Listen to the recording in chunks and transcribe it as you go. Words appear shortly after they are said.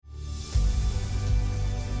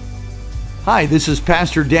Hi, this is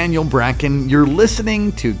Pastor Daniel Bracken. You're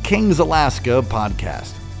listening to Kings Alaska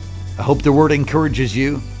podcast. I hope the word encourages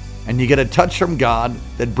you and you get a touch from God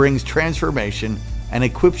that brings transformation and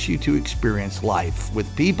equips you to experience life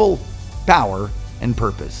with people, power, and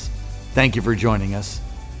purpose. Thank you for joining us.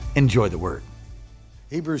 Enjoy the word.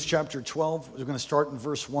 Hebrews chapter 12, we're going to start in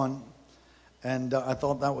verse 1. And I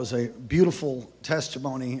thought that was a beautiful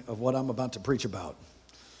testimony of what I'm about to preach about.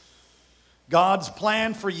 God's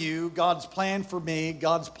plan for you, God's plan for me,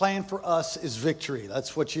 God's plan for us is victory.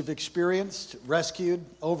 That's what you've experienced, rescued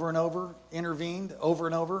over and over, intervened over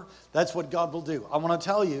and over. That's what God will do. I want to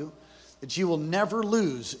tell you that you will never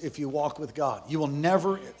lose if you walk with God. You will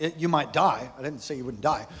never, you might die. I didn't say you wouldn't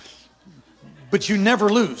die. But you never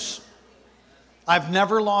lose. I've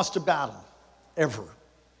never lost a battle, ever.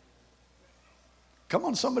 Come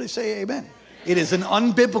on, somebody say amen. It is an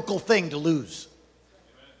unbiblical thing to lose.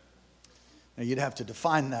 Now, you'd have to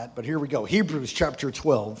define that, but here we go. Hebrews chapter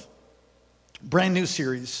 12, brand new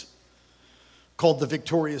series called The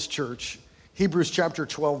Victorious Church. Hebrews chapter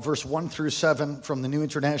 12, verse 1 through 7 from the New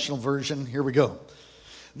International Version. Here we go.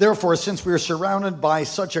 Therefore, since we are surrounded by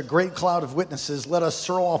such a great cloud of witnesses, let us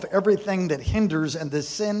throw off everything that hinders and the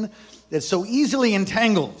sin that so easily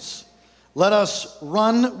entangles. Let us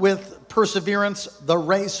run with perseverance the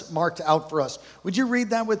race marked out for us. Would you read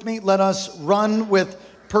that with me? Let us run with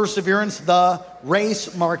perseverance, the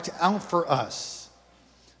race marked out for us.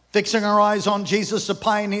 Fixing our eyes on Jesus, the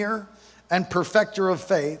pioneer and perfecter of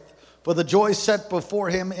faith, for the joy set before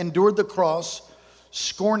him endured the cross,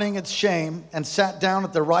 scorning its shame, and sat down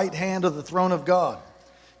at the right hand of the throne of God.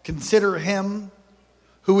 Consider him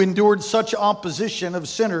who endured such opposition of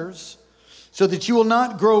sinners, so that you will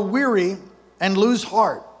not grow weary and lose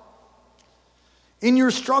heart. In your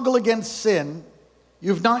struggle against sin,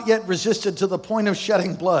 you've not yet resisted to the point of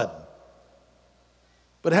shedding blood.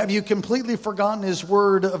 But have you completely forgotten his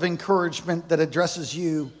word of encouragement that addresses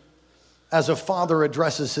you as a father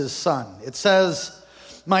addresses his son? It says,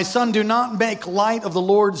 "My son, do not make light of the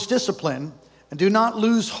Lord's discipline, and do not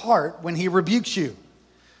lose heart when he rebukes you,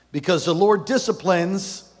 because the Lord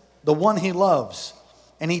disciplines the one he loves,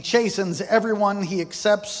 and he chastens everyone he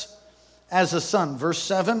accepts as a son." Verse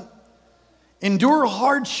 7, endure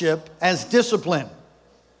hardship as discipline.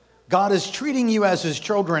 God is treating you as his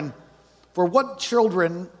children. For what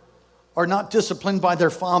children are not disciplined by their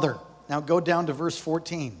father? Now go down to verse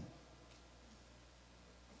 14.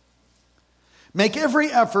 Make every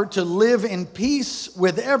effort to live in peace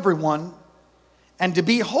with everyone and to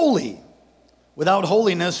be holy. Without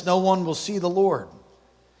holiness, no one will see the Lord.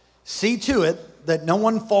 See to it that no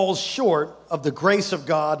one falls short of the grace of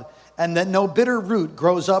God, and that no bitter root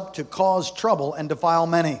grows up to cause trouble and defile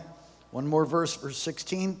many. One more verse, verse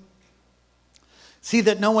 16. See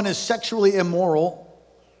that no one is sexually immoral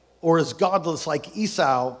or is godless like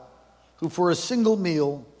Esau, who for a single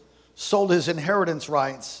meal sold his inheritance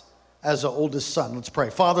rights as the oldest son. Let's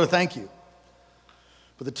pray. Father, thank you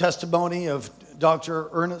for the testimony of Dr.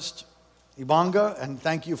 Ernest Ibanga, and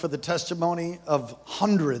thank you for the testimony of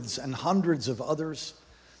hundreds and hundreds of others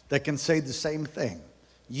that can say the same thing.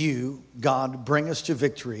 You, God, bring us to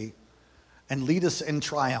victory and lead us in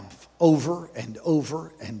triumph over and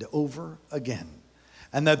over and over again.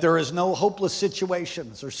 And that there is no hopeless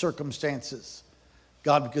situations or circumstances,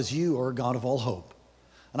 God, because you are a God of all hope.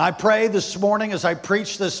 And I pray this morning as I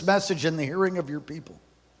preach this message in the hearing of your people,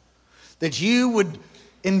 that you would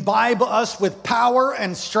imbibe us with power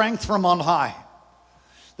and strength from on high.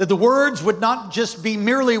 That the words would not just be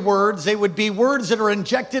merely words, they would be words that are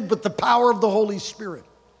injected with the power of the Holy Spirit.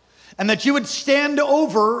 And that you would stand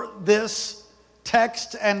over this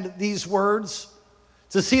text and these words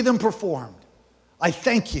to see them performed. I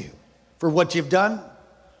thank you for what you've done,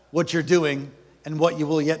 what you're doing, and what you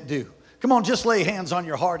will yet do. Come on, just lay hands on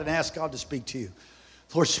your heart and ask God to speak to you.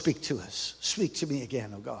 Lord, speak to us. Speak to me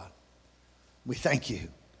again, oh God. We thank you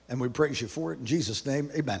and we praise you for it. In Jesus'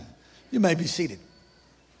 name, amen. You may be seated.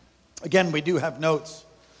 Again, we do have notes.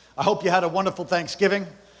 I hope you had a wonderful Thanksgiving.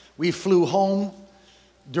 We flew home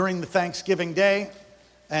during the Thanksgiving day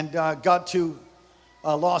and got to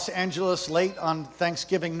Los Angeles late on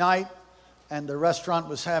Thanksgiving night. And the restaurant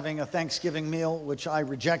was having a Thanksgiving meal, which I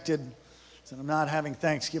rejected. Said, I'm not having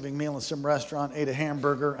Thanksgiving meal in some restaurant, ate a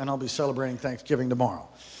hamburger, and I'll be celebrating Thanksgiving tomorrow.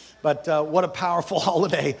 But what a powerful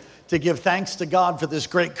holiday to give thanks to God for this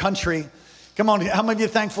great country. Come on, how many of you are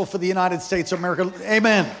thankful for the United States of America?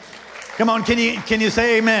 Amen. Come on, can you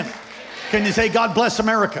say amen? Can you say God bless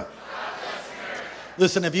America?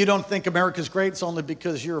 Listen, if you don't think America's great, it's only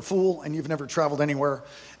because you're a fool and you've never traveled anywhere.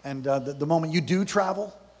 And the moment you do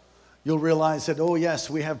travel, you'll realize that, oh yes,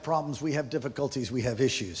 we have problems, we have difficulties, we have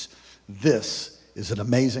issues. This is an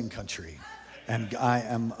amazing country, and I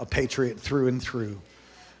am a patriot through and through.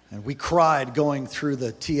 And we cried going through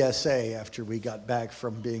the TSA after we got back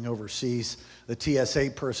from being overseas. The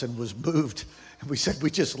TSA person was moved, and we said,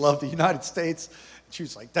 we just love the United States. And she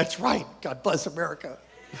was like, that's right. God bless America.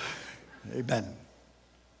 Amen.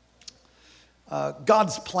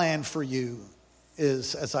 God's plan for you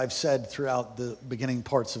is, as I've said throughout the beginning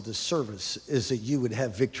parts of this service, is that you would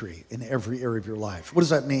have victory in every area of your life. What does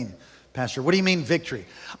that mean, Pastor? What do you mean victory?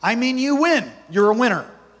 I mean you win. You're a winner.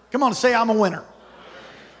 Come on, say I'm a winner.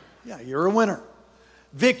 Yeah, you're a winner.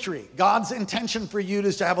 Victory. God's intention for you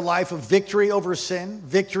is to have a life of victory over sin,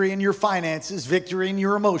 victory in your finances, victory in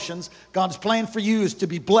your emotions. God's plan for you is to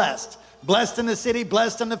be blessed. Blessed in the city,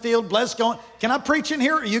 blessed in the field, blessed going. Can I preach in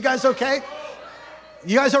here? Are you guys okay?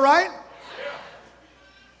 You guys all right?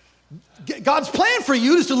 God's plan for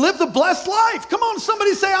you is to live the blessed life. Come on,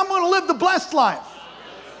 somebody say, I'm going to live the blessed life.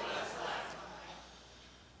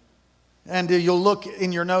 And you'll look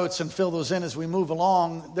in your notes and fill those in as we move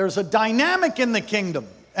along. There's a dynamic in the kingdom.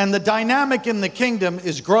 And the dynamic in the kingdom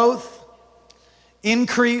is growth,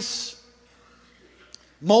 increase,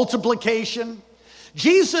 multiplication.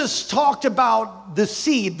 Jesus talked about the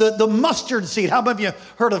seed, the mustard seed. How many of you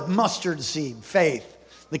heard of mustard seed? Faith.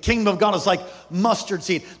 The kingdom of God is like mustard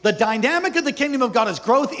seed. The dynamic of the kingdom of God is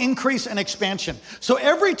growth, increase, and expansion. So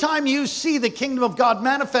every time you see the kingdom of God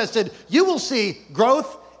manifested, you will see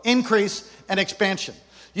growth, increase, and expansion.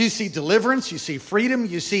 You see deliverance, you see freedom,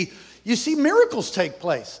 you see miracles take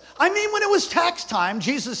place. I mean, when it was tax time,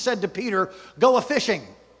 Jesus said to Peter, go a-fishing.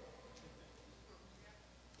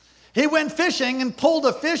 He went fishing and pulled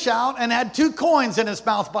a fish out and had 2 coins in his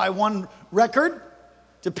mouth by one record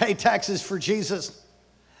to pay taxes for Jesus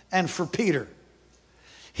and for Peter.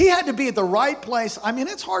 He had to be at the right place. I mean,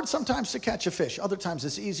 it's hard sometimes to catch a fish. Other times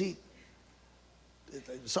it's easy.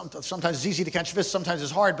 Sometimes it's easy to catch a fish, sometimes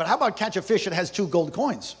it's hard. But how about catch a fish that has 2 gold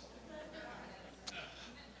coins?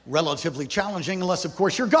 Relatively challenging, unless, of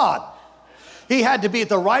course, you're God. He had to be at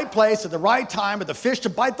the right place at the right time, with the fish to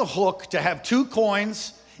bite the hook, to have 2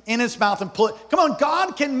 coins in his mouth and pull it. Come on,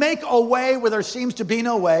 God can make a way where there seems to be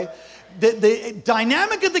no way. The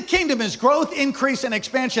dynamic of the kingdom is growth, increase, and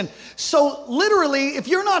expansion. So literally, if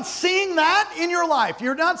you're not seeing that in your life,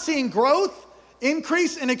 you're not seeing growth,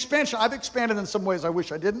 increase, and expansion. I've expanded in some ways I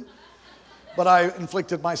wish I didn't, but I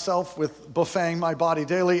inflicted myself with buffeting my body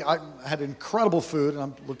daily. I had incredible food, and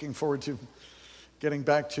I'm looking forward to getting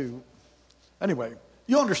back to. Anyway,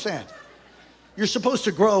 you understand. You're supposed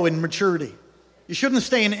to grow in maturity. You shouldn't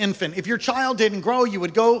stay an infant. If your child didn't grow, you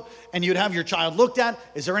would go and you'd have your child looked at.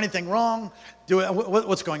 Is there anything wrong?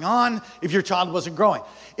 What's going on? If your child wasn't growing.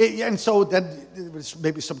 And so that it was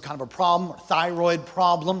maybe some kind of a problem, or thyroid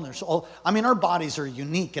problem. Our bodies are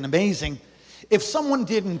unique and amazing. If someone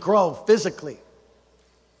didn't grow physically,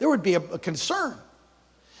 there would be a concern.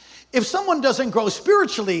 If someone doesn't grow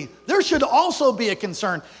spiritually, there should also be a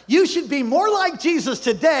concern. You should be more like Jesus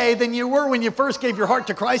today than you were when you first gave your heart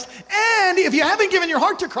to Christ. And if you haven't given your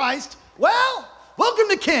heart to Christ, well, welcome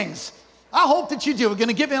to Kings. I hope that you do. We're going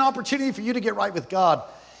to give you an opportunity for you to get right with God.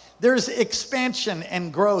 There's expansion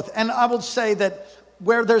and growth. And I will say that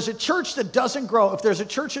where there's a church that doesn't grow, if there's a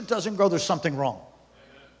church that doesn't grow, there's something wrong.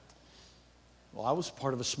 Well, I was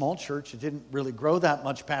part of a small church. It didn't really grow that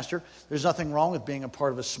much, Pastor. There's nothing wrong with being a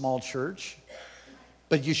part of a small church,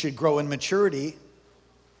 but you should grow in maturity.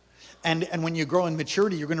 And when you grow in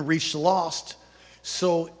maturity, you're going to reach the lost.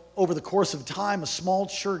 So over the course of time, a small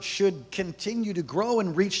church should continue to grow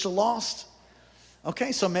and reach the lost.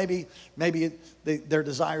 Okay, so maybe their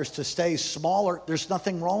desire is to stay smaller. There's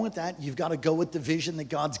nothing wrong with that. You've got to go with the vision that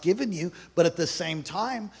God's given you. But at the same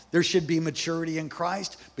time, there should be maturity in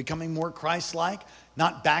Christ, becoming more Christ-like,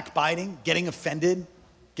 not backbiting, getting offended,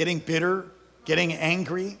 getting bitter, getting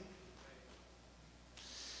angry.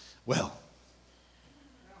 Well,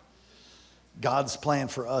 God's plan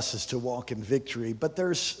for us is to walk in victory, but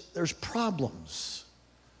there's problems.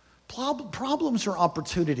 Problems are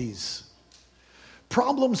opportunities.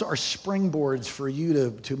 Problems are springboards for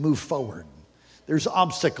you to move forward. There's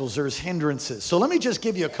obstacles, there's hindrances. So let me just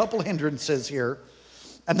give you a couple hindrances here,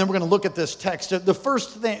 and then we're going to look at this text. The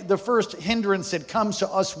first hindrance that comes to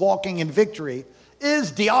us walking in victory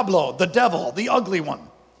is Diablo, the devil, the ugly one.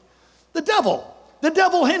 The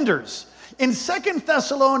devil hinders. In 2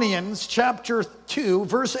 Thessalonians chapter 2,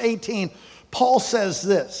 verse 18, Paul says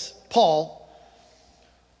this. Paul,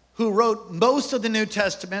 who wrote most of the New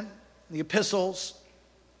Testament, the epistles,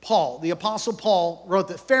 Paul, the Apostle Paul, wrote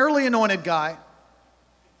that, fairly anointed guy.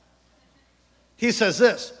 He says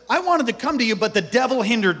this, I wanted to come to you, but the devil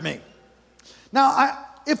hindered me. Now,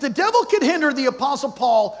 if the devil could hinder the Apostle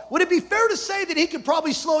Paul, would it be fair to say that he could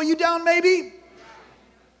probably slow you down maybe?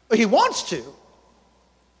 He wants to.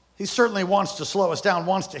 He certainly wants to slow us down,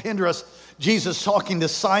 wants to hinder us. Jesus talking to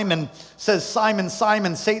Simon says, Simon,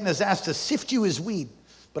 Simon, Satan has asked to sift you as wheat,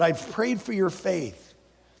 but I've prayed for your faith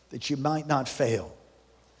that you might not fail.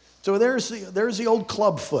 So there's the old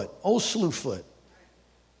clubfoot, old slewfoot,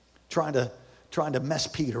 trying to mess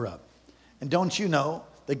Peter up. And don't you know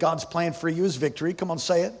that God's plan for you is victory? Come on,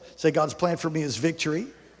 say it. Say, God's plan for me is victory.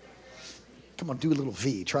 Come on, do a little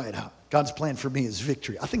V. Try it out. God's plan for me is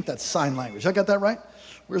victory. I think that's sign language. I got that right?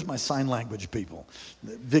 Where's my sign language people?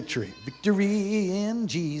 Victory. Victory in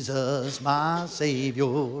Jesus, my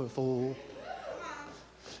Savior. For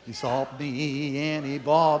He sought me and He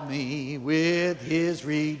bought me with His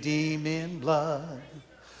redeeming blood.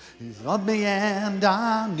 He loved me and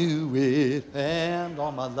I knew it, and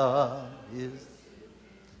all my love is.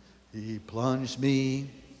 He plunged me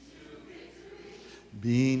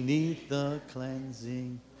beneath the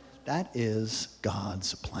cleansing. That is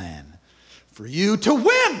God's plan. For you to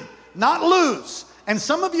win, not lose. And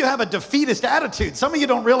some of you have a defeatist attitude. Some of you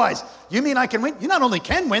don't realize, you mean I can win? You not only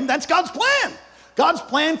can win, that's God's plan. God's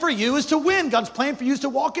plan for you is to win. God's plan for you is to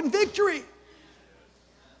walk in victory.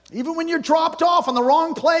 Even when you're dropped off in the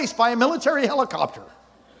wrong place by a military helicopter,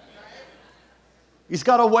 He's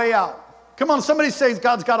got a way out. Come on, somebody say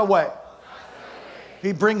God's got a way.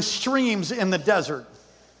 He brings streams in the desert.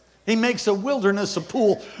 He makes a wilderness a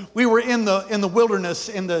pool. We were in the wilderness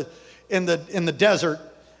in the desert,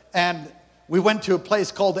 and we went to a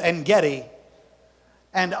place called En-Gedi,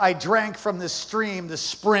 and I drank from this stream, this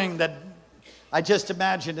spring that I just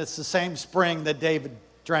imagined it's the same spring that David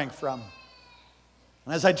drank from.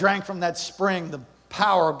 And as I drank from that spring, the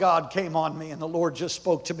power of God came on me, and the Lord just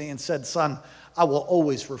spoke to me and said, son, I will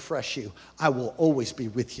always refresh you. I will always be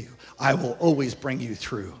with you. I will always bring you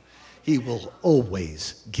through. He will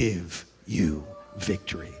always give you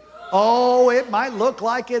victory. Oh, it might look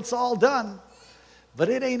like it's all done, but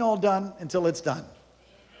it ain't all done until it's done.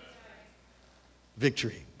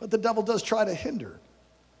 Victory. But the devil does try to hinder.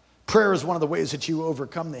 Prayer is one of the ways that you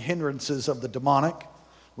overcome the hindrances of the demonic.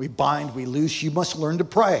 We bind, we loose. You must learn to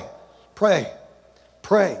pray. Pray.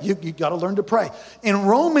 Pray. You got to learn to pray. In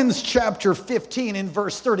Romans chapter 15, in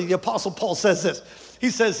verse 30, the Apostle Paul says this. He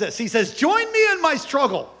says this. He says, join me in my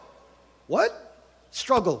struggle. What?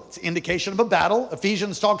 Struggle. It's an indication of a battle.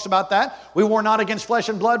 Ephesians talks about that. We war not against flesh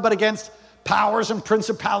and blood, but against powers and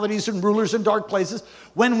principalities and rulers in dark places.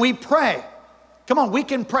 When we pray, come on, we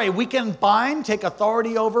can pray. We can bind, take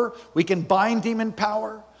authority over. We can bind demon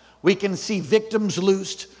power. We can see victims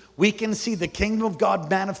loosed. We can see the kingdom of God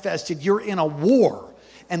manifested. You're in a war,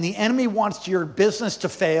 and the enemy wants your business to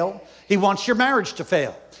fail. He wants your marriage to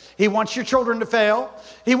fail. He wants your children to fail.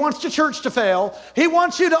 He wants your church to fail. He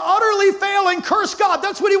wants you to utterly fail and curse God.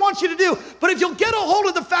 That's what he wants you to do. But if you'll get a hold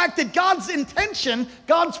of the fact that God's intention,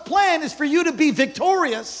 God's plan is for you to be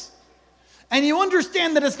victorious, and you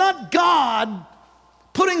understand that it's not God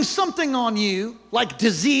putting something on you like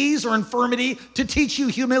disease or infirmity to teach you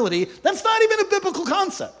humility, that's not even a biblical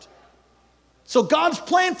concept. So God's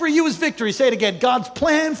plan for you is victory. Say it again. God's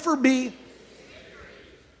plan for me.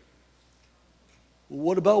 Well,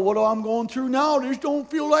 what about what I'm going through now? This don't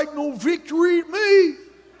feel like no victory to me.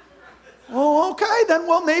 Oh, okay, then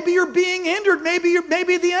well, maybe you're being hindered.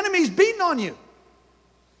 Maybe the enemy's beating on you.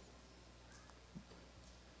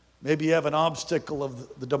 Maybe you have an obstacle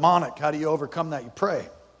of the demonic. How do you overcome that? You pray.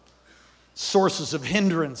 Sources of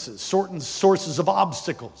hindrances, certain sources of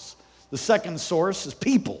obstacles. The second source is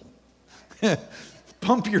people.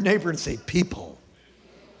 Bump your neighbor and say, people.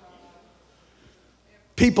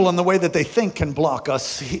 People in the way that they think can block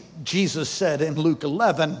us. Jesus said in Luke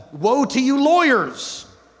 11, woe to you lawyers.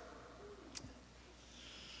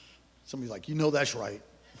 Somebody's like, you know that's right.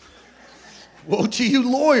 Woe to you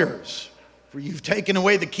lawyers, for you've taken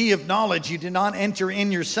away the key of knowledge. You did not enter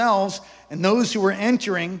in yourselves, and those who were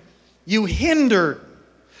entering, you hindered.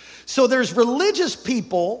 So there's religious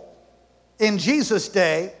people in Jesus'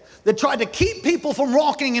 day that tried to keep people from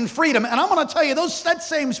walking in freedom. And I'm going to tell you, that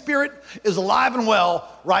same spirit is alive and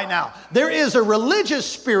well right now. There is a religious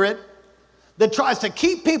spirit that tries to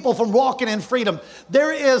keep people from walking in freedom.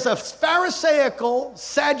 There is a Pharisaical,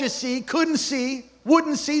 Sadducee,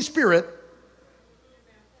 wouldn't see spirit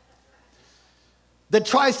that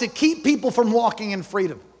tries to keep people from walking in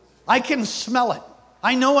freedom. I can smell it.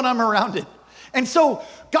 I know when I'm around it. And so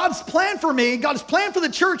God's plan for me, God's plan for the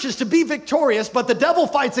church is to be victorious, but the devil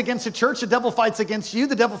fights against the church, the devil fights against you,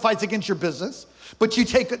 the devil fights against your business, but you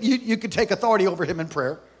can take authority over him in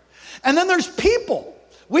prayer. And then there's people.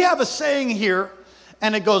 We have a saying here,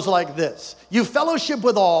 And it goes like this. You fellowship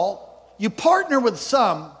with all, you partner with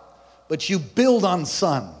some, but you build on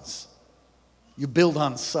sons. You build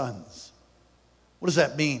on sons. What does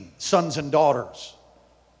that mean? Sons and daughters.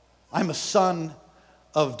 I'm a son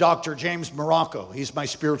of Dr. James Morocco. He's my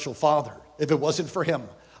spiritual father. If it wasn't for him,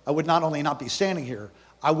 I would not only not be standing here,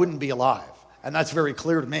 I wouldn't be alive. And that's very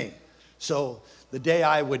clear to me. So the day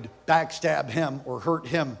I would backstab him or hurt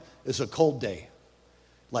him is a cold day.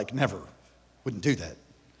 Like never. Wouldn't do that.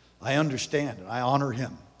 I understand and I honor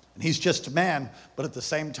him. And he's just a man, but at the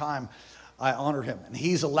same time, I honor him. And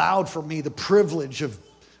he's allowed for me the privilege of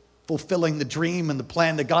fulfilling the dream and the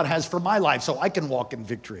plan that God has for my life so I can walk in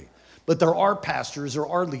victory. But there are pastors, there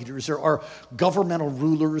are leaders, there are governmental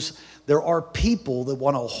rulers, there are people that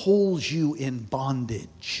want to hold you in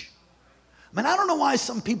bondage. I mean, I don't know why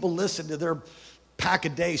some people listen to their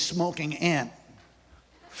pack-a-day smoking aunt.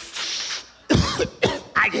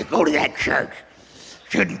 I just go to that church.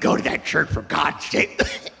 Shouldn't go to that church for God's sake.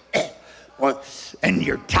 Well, and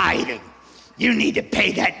you're tithing. You need to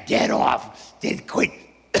pay that debt off. Then quit.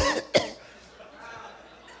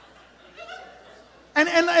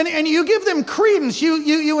 And you give them credence.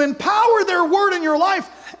 You empower their word in your life,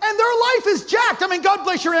 and their life is jacked. I mean, God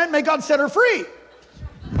bless your aunt. May God set her free.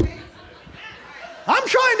 I'm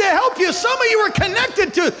trying to help you. Some of you are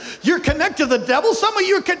connected to the devil. Some of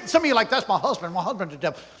you are like, that's my husband. My husband's the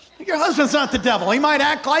devil. Your husband's not the devil. He might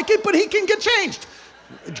act like it, but he can get changed.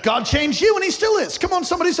 God changed you, and he still is. Come on,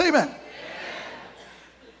 somebody say amen.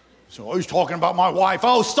 So he's talking about my wife.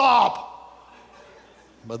 Oh, stop.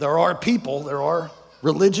 But there are people, there are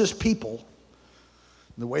religious people,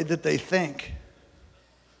 the way that they think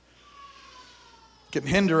can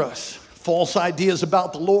hinder us. False ideas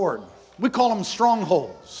about the Lord. We call them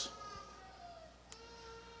strongholds.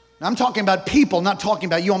 Now, I'm talking about people, not talking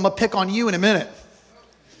about you. I'm going to pick on you in a minute.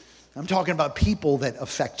 I'm talking about people that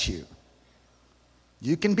affect you.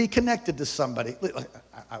 You can be connected to somebody.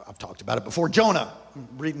 I've talked about it before. Jonah. I'm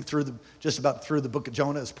reading just about through the book of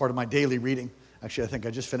Jonah as part of my daily reading. Actually, I think I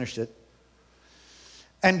just finished it.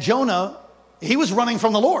 And Jonah, he was running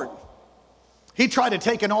from the Lord. He tried to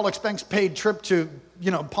take an all-expense paid trip to,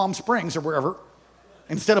 Palm Springs or wherever,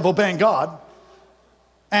 instead of obeying God.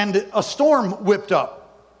 And a storm whipped up.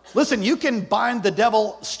 Listen, you can bind the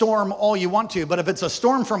devil storm all you want to, but if it's a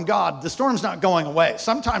storm from God, the storm's not going away.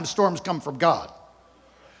 Sometimes storms come from God.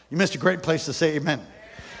 You missed a great place to say amen.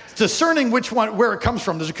 Discerning where it comes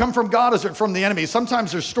from. Does it come from God or is it from the enemy?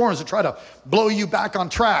 Sometimes there's storms that try to blow you back on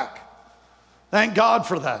track. Thank God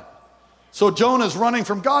for that. So Jonah's running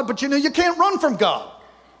from God, but you can't run from God.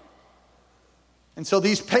 And so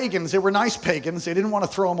these pagans, they were nice pagans. They didn't want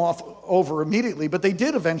to throw them over immediately, but they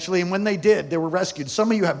did eventually. And when they did, they were rescued.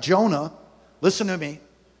 Some of you have Jonah. Listen to me.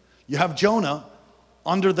 You have Jonah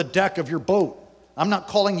under the deck of your boat. I'm not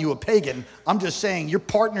calling you a pagan. I'm just saying you're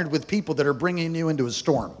partnered with people that are bringing you into a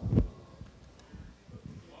storm.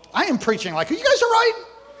 I am preaching like, are you guys all right?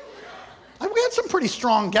 We had some pretty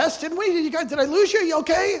strong guests, didn't we? Did I lose you? You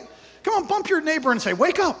okay? Come on, bump your neighbor and say,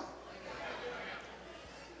 wake up.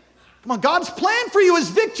 Come on, God's plan for you is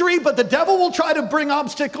victory, but the devil will try to bring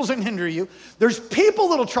obstacles and hinder you. There's people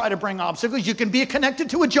that will try to bring obstacles. You can be connected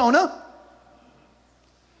to a Jonah.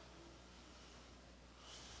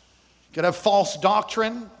 You could have false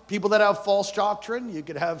doctrine, people that have false doctrine. You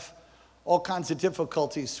could have all kinds of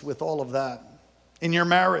difficulties with all of that. In your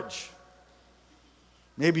marriage,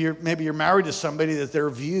 maybe you're married to somebody that their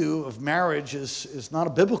view of marriage is not a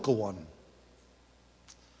biblical one.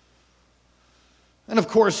 And of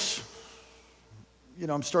course,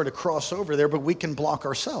 I'm starting to cross over there, but we can block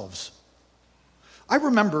ourselves. I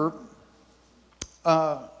remember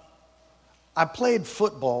I played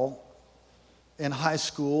football in high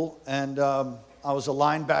school, and I was a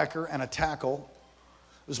linebacker and a tackle.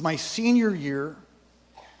 It was my senior year,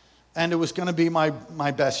 and it was going to be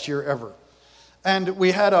my best year ever. And we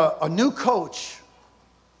had a new coach,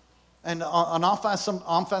 and an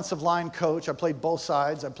offensive line coach. I played both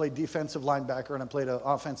sides. I played defensive linebacker, and I played an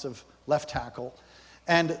offensive left tackle.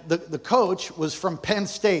 And the coach was from Penn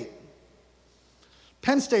State.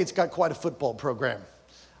 Penn State's got quite a football program.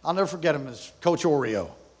 I'll never forget him as Coach Oreo.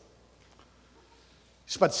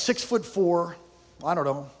 He's about 6'4", I don't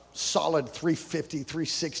know, solid 350,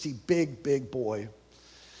 360, big boy.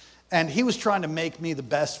 And he was trying to make me the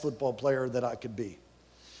best football player that I could be.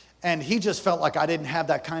 And he just felt like I didn't have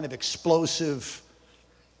that kind of explosive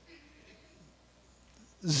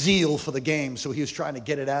zeal for the game, so he was trying to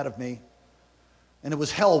get it out of me. And it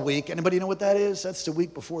was hell week. Anybody know what that is? That's the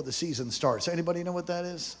week before the season starts. Anybody know what that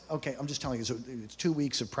is? Okay, I'm just telling you. So it's 2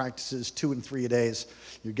 weeks of practices, 2 and 3 days.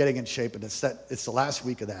 You're getting in shape, and it's the last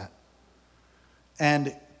week of that.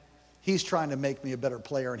 And he's trying to make me a better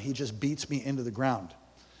player, and he just beats me into the ground,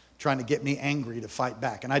 trying to get me angry to fight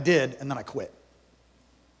back. And I did, and then I quit.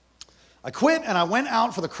 I quit, and I went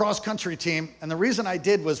out for the cross-country team, and the reason I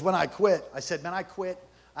did was when I quit, I said, man, I quit.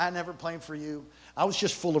 I never played for you. I was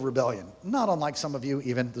just full of rebellion, not unlike some of you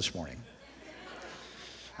even this morning.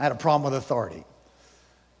 I had a problem with authority.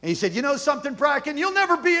 And he said, you know something, Bracken? You'll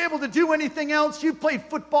never be able to do anything else. You've played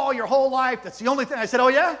football your whole life. That's the only thing. I said, oh,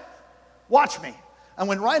 yeah? Watch me. I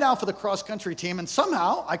went right out for the cross-country team, and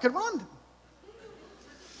somehow I could run.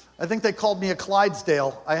 I think they called me a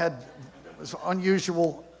Clydesdale. I had this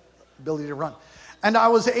unusual ability to run. And I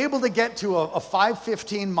was able to get to a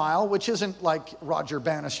 5:15 mile, which isn't like Roger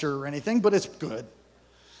Bannister or anything, but it's good.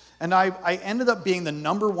 And I ended up being the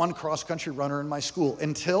 #1 cross-country runner in my school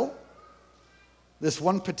until this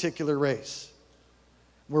one particular race.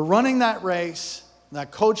 We're running that race, and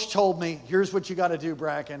that coach told me, here's what you got to do,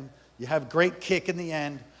 Bracken. You have great kick in the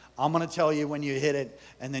end. I'm going to tell you when you hit it,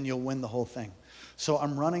 and then you'll win the whole thing. So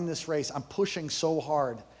I'm running this race. I'm pushing so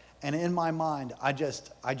hard. And in my mind, I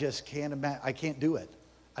just can't imagine, I can't do it.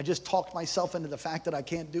 I just talked myself into the fact that I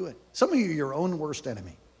can't do it. Some of you are your own worst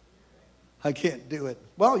enemy. I can't do it.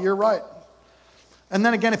 Well, you're right. And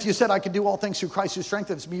then again, if you said I could do all things through Christ who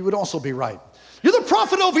strengthens me, you would also be right. You're the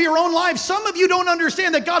prophet over your own life. Some of you don't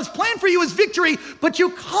understand that God's plan for you is victory, but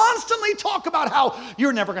you constantly talk about how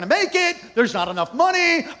you're never going to make it. There's not enough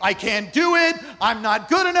money. I can't do it. I'm not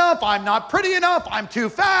good enough. I'm not pretty enough. I'm too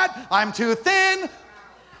fat. I'm too thin.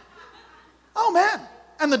 Oh, man.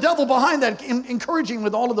 And the devil behind that, encouraging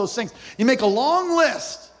with all of those things. You make a long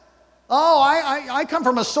list. Oh, I come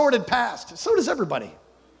from a sordid past. So does everybody.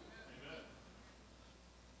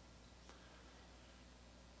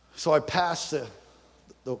 So I passed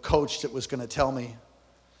the coach that was going to tell me,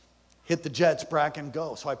 hit the jets, Bracken,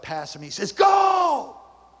 go. So I passed him. He says, go!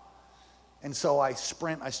 And so I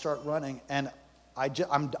sprint. I start running, and I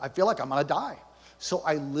feel like I'm going to die. So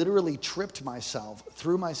I literally tripped myself,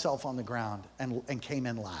 threw myself on the ground, and came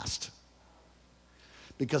in last.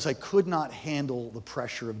 Because I could not handle the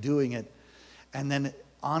pressure of doing it. And then,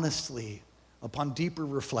 honestly, upon deeper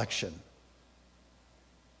reflection,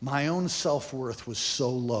 my own self-worth was so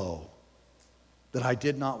low that I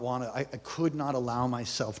did not want to, I could not allow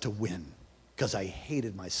myself to win because I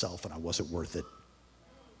hated myself and I wasn't worth it.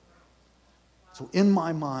 So in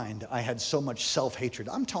my mind, I had so much self-hatred.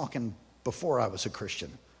 I'm talking before I was a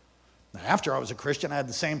Christian. Now, after I was a Christian, I had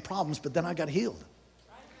the same problems, but then I got healed.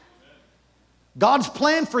 God's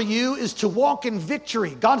plan for you is to walk in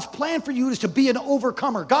victory. God's plan for you is to be an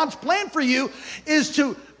overcomer. God's plan for you is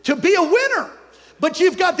to be a winner. But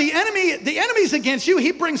you've got the enemy's against you.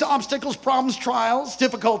 He brings obstacles, problems, trials,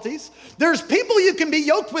 difficulties. There's people you can be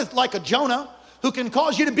yoked with like a Jonah who can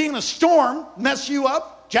cause you to be in a storm, mess you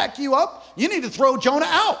up, jack you up. You need to throw Jonah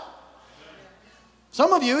out.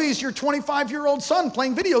 Some of you, he's your 25-year-old son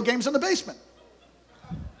playing video games in the basement.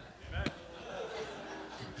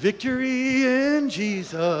 Victory in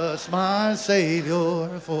Jesus, my Savior.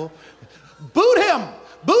 Boot him.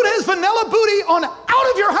 Boot his vanilla booty on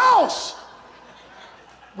out of your house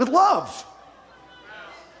with love.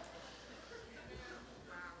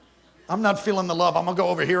 I'm not feeling the love. I'm going to go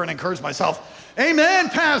over here and encourage myself. Amen,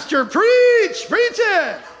 Pastor. Preach. Preach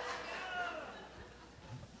it.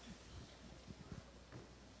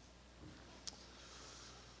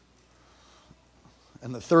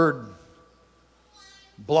 And the third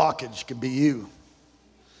blockage could be you.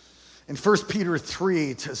 In 1 Peter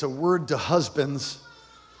 3, it says a word to husbands.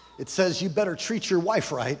 It says you better treat your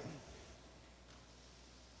wife right.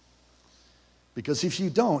 Because if you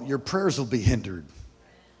don't, your prayers will be hindered.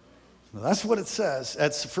 Now, that's what it says.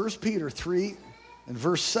 That's 1 Peter 3 and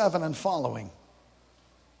verse 7 and following.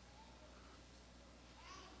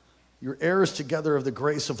 You're heirs together of the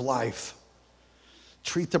grace of life.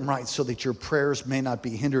 Treat them right so that your prayers may not be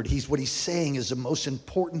hindered. What he's saying is the most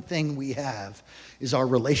important thing we have is our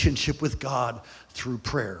relationship with God through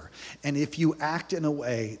prayer. And if you act in a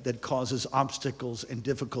way that causes obstacles and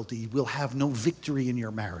difficulty, you will have no victory in your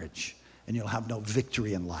marriage and you'll have no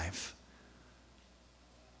victory in life.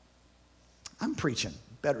 I'm preaching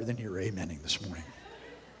better than you're amening this morning.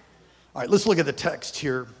 All right, let's look at the text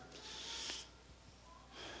here.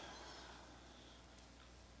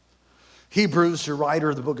 Hebrews, the writer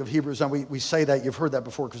of the book of Hebrews, and we say that, you've heard that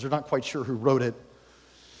before because we're not quite sure who wrote it.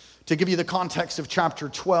 To give you the context of chapter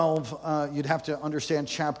 12, you'd have to understand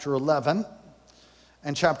chapter 11.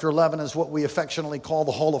 And chapter 11 is what we affectionately call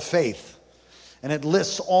the Hall of Faith. And it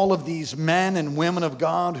lists all of these men and women of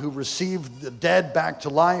God who received the dead back to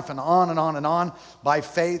life, and on and on and on, by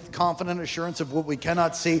faith, confident assurance of what we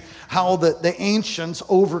cannot see, how the ancients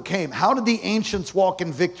overcame. How did the ancients walk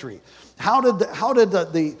in victory? How did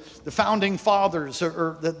the founding fathers,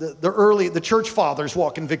 or the church fathers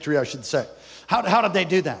walk in victory, I should say? How did they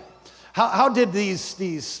do that? How did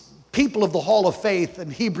these people of the Hall of Faith in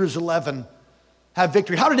Hebrews 11 have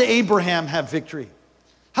victory? How did Abraham have victory?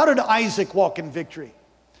 How did Isaac walk in victory?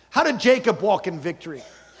 How did Jacob walk in victory?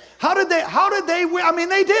 How did they, I mean,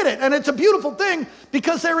 they did it. And it's a beautiful thing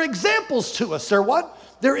because they're examples to us. They're what?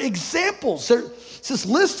 They're examples. It's this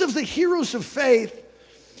list of the heroes of faith.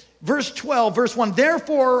 Verse 12, verse 1,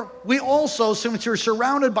 therefore we also, since you're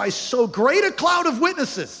surrounded by so great a cloud of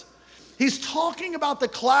witnesses. He's talking about the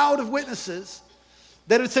cloud of witnesses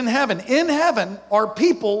that it's in heaven. In heaven are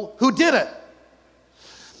people who did it.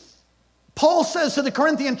 Paul says to the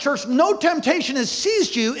Corinthian church, no temptation has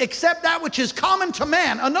seized you except that which is common to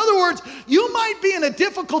man. In other words, you might be in a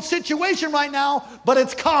difficult situation right now, but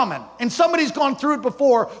it's common. And somebody's gone through it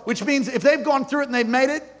before, which means if they've gone through it and they've made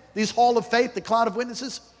it, these hall of faith, the cloud of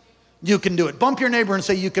witnesses, you can do it. Bump your neighbor and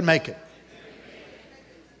say, you can make it.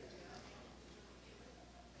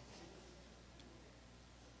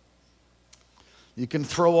 You can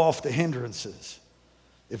throw off the hindrances.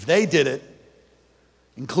 If they did it,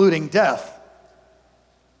 including death,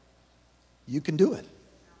 you can do it.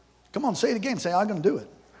 Come on, say it again. Say, I'm going to do it.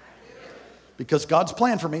 Because God's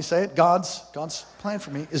plan for me, say it, God's plan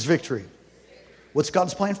for me is victory. What's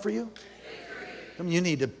God's plan for you? I mean, you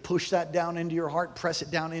need to push that down into your heart, press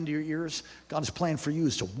it down into your ears. God's plan for you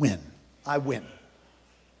is to win. I win.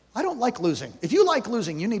 I don't like losing. If you like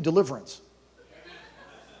losing, you need deliverance.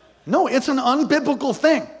 No, it's an unbiblical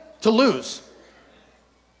thing to lose.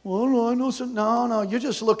 Well, I know some. No, you're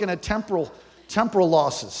just looking at temporal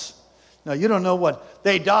losses. No, you don't know what.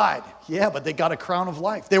 They died. Yeah, but they got a crown of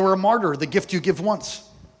life. They were a martyr, the gift you give once.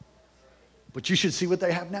 But you should see what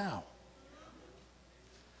they have now.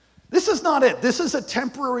 This is not it. This is a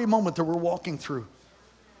temporary moment that we're walking through.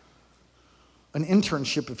 An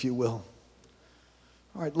internship, if you will.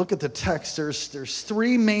 All right, look at the text. There's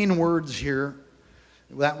three main words here.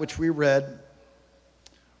 That which we read.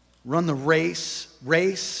 Run the race,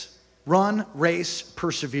 run, race,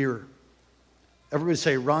 persevere. Everybody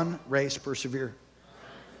say run, race, persevere.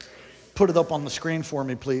 Put it up on the screen for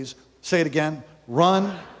me, please. Say it again.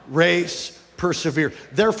 Run, race, persevere.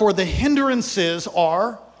 Therefore, the hindrances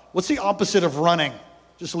are, what's the opposite of running?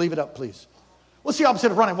 Just leave it up, please. What's the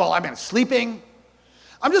opposite of running? Well, I mean, sleeping.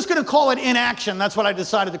 I'm just going to call it inaction. That's what I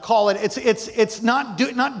decided to call it. It's not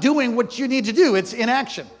doing what you need to do. It's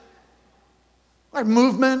inaction. All right,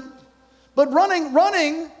 movement. But running,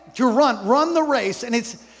 to run the race. And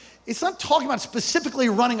it's not talking about specifically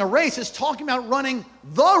running a race. It's talking about running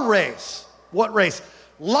the race. What race?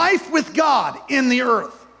 Life with God in the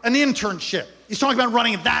earth. An internship. He's talking about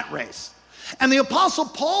running that race. And the Apostle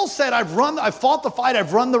Paul said, I've fought the fight,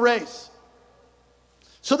 I've run the race.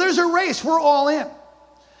 So there's a race, we're all in.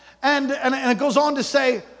 And it goes on to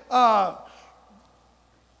say,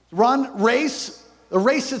 run, race. The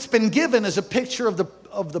race that's been given is a picture of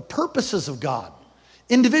the purposes of God.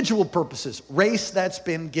 Individual purposes, race that's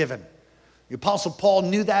been given. The Apostle Paul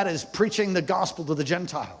knew that as preaching the gospel to the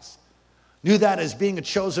Gentiles. Knew that as being a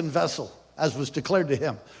chosen vessel, as was declared to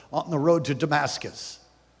him on the road to Damascus.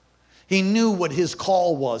 He knew what his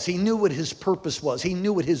call was. He knew what his purpose was. He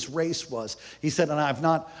knew what his race was. He said, and I've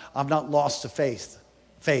not lost the faith.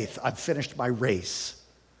 I've finished my race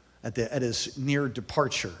at his near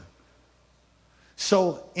departure.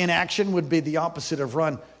 So inaction would be the opposite of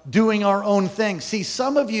run. Doing our own thing. See,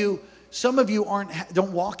 some of you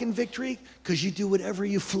don't walk in victory because you do whatever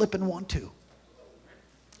you flip and want to.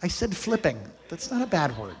 I said flipping. That's not a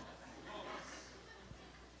bad word.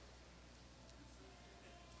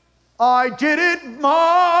 I did it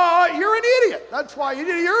you're an idiot. That's why you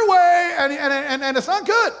did it your way, and it's not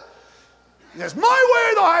good. There's my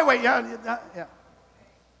way or the highway. Yeah.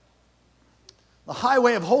 The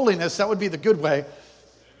highway of holiness, that would be the good way.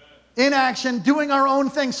 Inaction, doing our own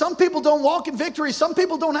thing. Some people don't walk in victory. Some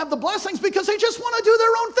people don't have the blessings because they just want to do their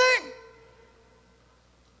own thing.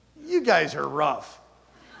 You guys are rough.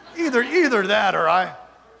 Either that or I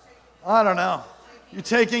don't know. You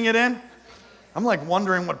taking it in? I'm like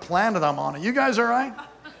wondering what planet I'm on. Are you guys all right?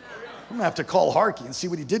 I'm going to have to call Harkey and see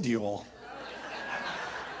what he did to you all.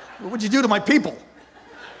 What'd you do to my people?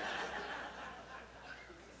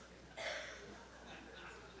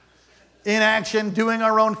 Inaction, doing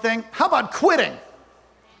our own thing. How about quitting?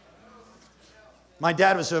 My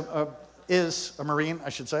dad is a Marine, I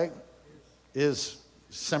should say.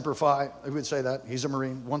 Semper Fi, who would say that? He's a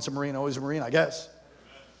Marine. Once a Marine, always a Marine, I guess.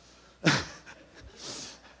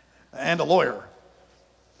 And a lawyer.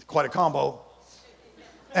 Quite a combo.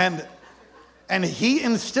 And he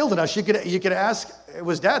instilled in us, you could ask, it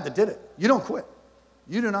was Dad that did it. You don't quit.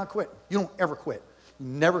 You do not quit. You don't ever quit. You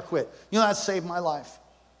never quit. You know, that saved my life.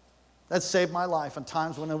 That saved my life. And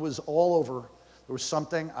times when it was all over, there was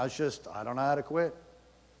something, I don't know how to quit.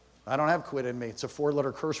 I don't have quit in me. It's a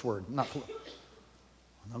 4-letter curse word.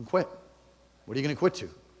 Don't quit. What are you going to quit to?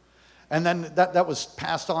 And then that was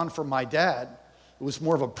passed on from my dad. It was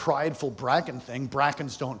more of a prideful Bracken thing.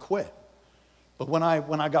 Brackens don't quit. But when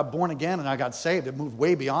I got born again and I got saved, it moved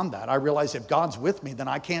way beyond that. I realized if God's with me, then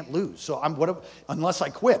I can't lose. So unless I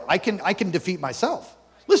quit, I can defeat myself.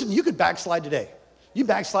 Listen, you could backslide today. You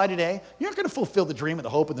backslide today, you're not going to fulfill the dream and the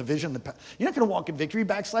hope and the vision. You're not going to walk in victory. You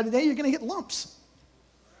backslide today, you're going to get lumps.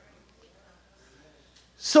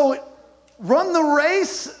 So run the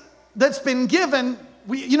race that's been given,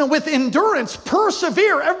 with endurance.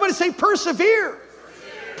 Persevere. Everybody say persevere.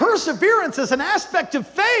 Perseverance is an aspect of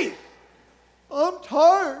faith. I'm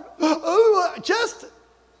tired. Oh, just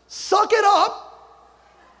suck it up,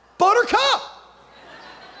 buttercup.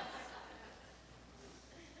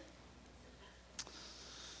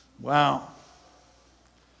 Wow.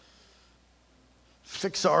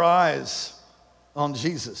 Fix our eyes on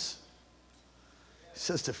Jesus. He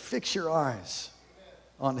says to fix your eyes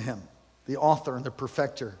on him, the author and the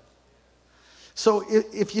perfecter. So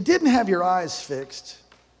if you didn't have your eyes fixed,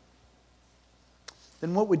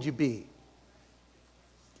 then what would you be?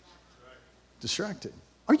 Distracted.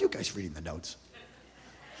 Are you guys reading the notes?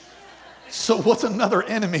 So what's another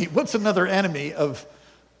enemy? What's another enemy of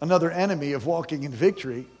walking in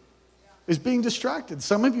victory? Is being distracted.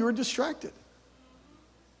 Some of you are distracted.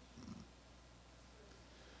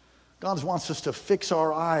 God wants us to fix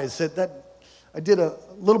our eyes. I did a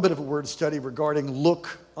little bit of a word study regarding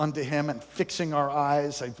look unto him and fixing our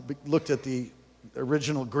eyes. I looked at the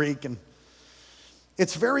original Greek, and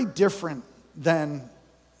it's very different than,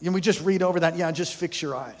 we just read over that, just fix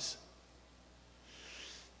your eyes.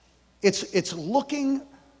 It's looking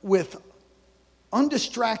with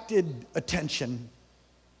undistracted attention.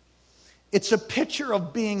 It's a picture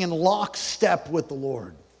of being in lockstep with the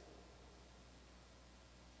Lord.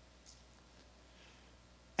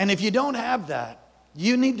 And if you don't have that,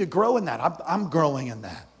 you need to grow in that. I'm growing in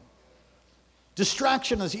that.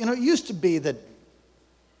 Distraction is, it used to be that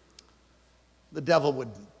the devil would,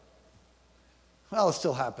 it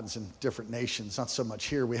still happens in different nations, not so much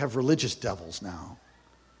here. We have religious devils now,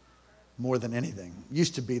 more than anything. It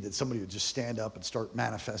used to be that somebody would just stand up and start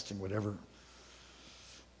manifesting whatever.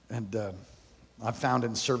 And I've found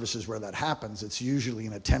in services where that happens, it's usually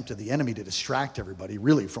an attempt of the enemy to distract everybody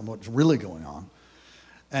really from what's really going on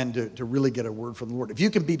and to really get a word from the Lord. If you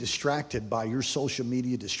can be distracted by your social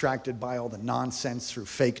media, distracted by all the nonsense through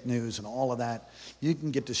fake news and all of that, you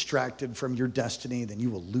can get distracted from your destiny, then you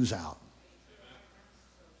will lose out.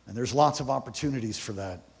 And there's lots of opportunities for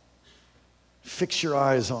that. Fix your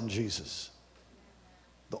eyes on Jesus,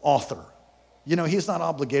 the author. He's not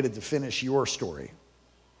obligated to finish your story.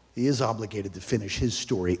 He is obligated to finish his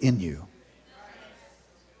story in you.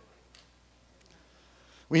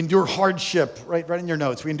 We endure hardship, right in your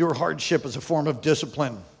notes. We endure hardship as a form of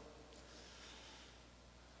discipline,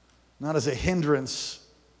 not as a hindrance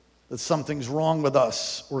that something's wrong with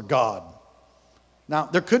us or God. Now,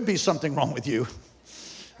 there could be something wrong with you,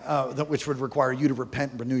 which would require you to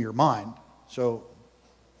repent and renew your mind. So,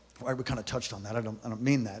 we kind of touched on that. I don't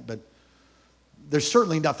mean that, but there's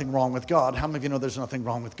certainly nothing wrong with God. How many of you know there's nothing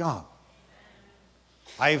wrong with God?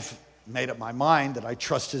 I've made up my mind that I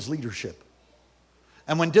trust his leadership.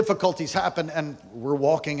 And when difficulties happen, and we're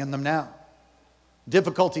walking in them now,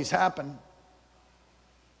 difficulties happen,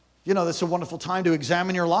 this is a wonderful time to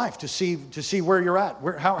examine your life, to see where you're at.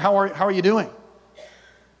 How are you doing?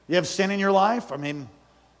 You have sin in your life? How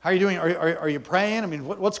are you doing? Are you praying?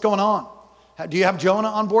 What's going on? Do you have Jonah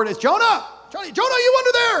on board? It's Jonah! Jonah, you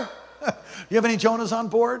under there! You have any Jonahs on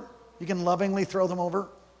board? You can lovingly throw them over.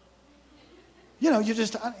 You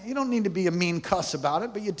don't need to be a mean cuss about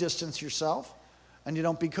it, but you distance yourself. And you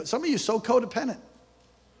don't be, some of you are so codependent.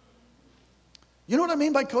 You know what I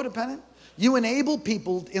mean by codependent? You enable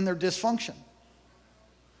people in their dysfunction.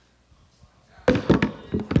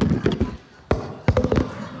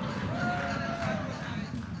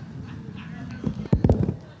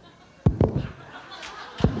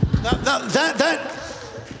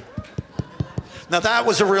 Now that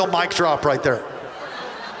was a real mic drop right there.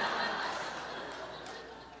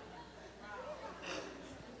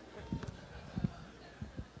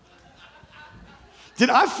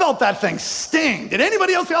 I felt that thing sting. Did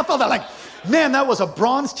anybody else feel? I felt that like, man, that was a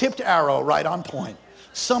bronze-tipped arrow right on point.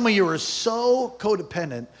 Some of you are so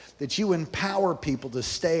codependent that you empower people to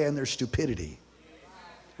stay in their stupidity.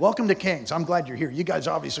 Welcome to Kings. I'm glad you're here. You guys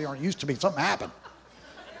obviously aren't used to me. Something happened.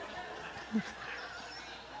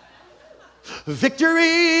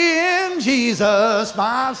 Victory in Jesus,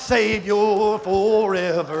 my Savior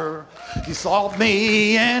forever. He sought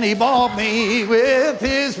me and he bought me with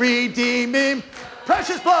his redeeming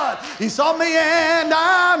precious blood. He sought me and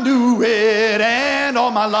I knew it, and all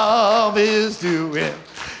my love is due it.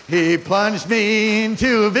 He plunged me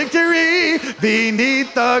into victory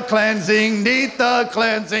beneath the cleansing, neath the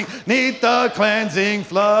cleansing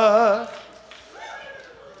flood.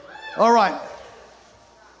 All right.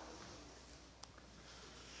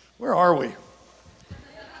 Where are we?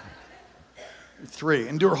 3,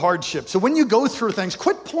 endure hardship. So when you go through things,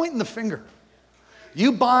 quit pointing the finger.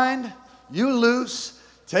 You bind, you loose,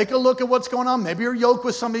 take a look at what's going on. Maybe you're yoked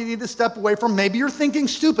with somebody you need to step away from. Maybe you're thinking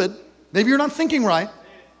stupid. Maybe you're not thinking right.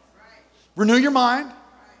 Renew your mind.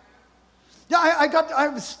 Yeah, I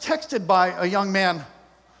was texted by a young man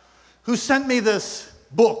who sent me this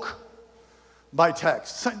book by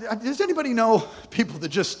text. Does anybody know people that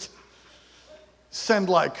just send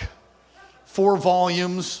like 4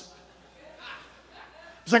 volumes?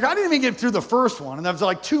 It's like, I didn't even get through the first one, and there was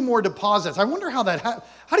like 2 more deposits. I wonder how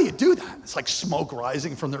do you do that? It's like smoke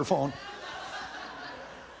rising from their phone.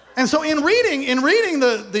 And so in reading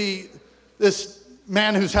this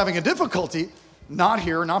man who's having a difficulty, not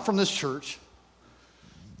here, not from this church,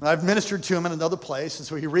 I've ministered to him in another place, and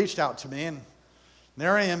so he reached out to me, and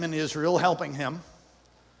there I am in Israel helping him.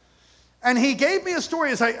 And he gave me a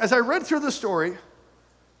story. As I read through the story,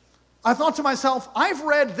 I thought to myself, I've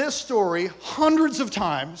read this story hundreds of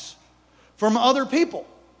times from other people.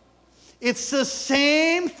 It's the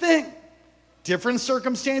same thing. Different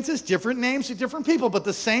circumstances, different names to different people, but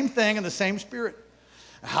the same thing and the same spirit.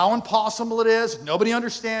 How impossible it is. Nobody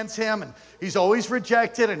understands him, and he's always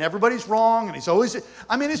rejected, and everybody's wrong, and he's always,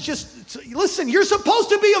 listen, you're supposed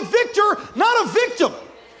to be a victor, not a victim.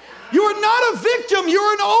 You are not a victim.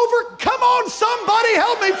 You're come on, somebody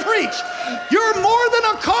help me preach. You're more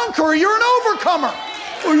than a conqueror. You're an overcomer.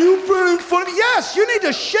 Are you being funny? Yes, you need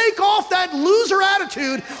to shake off that loser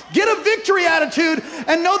attitude, get a victory attitude,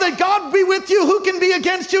 and know that God be with you. Who can be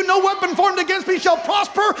against you? No weapon formed against me shall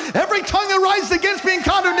prosper. Every tongue that rises against me in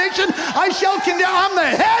condemnation, I shall condemn. I'm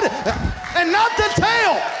the head and not the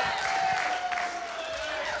tail.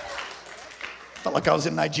 Felt like I was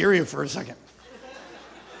in Nigeria for a second.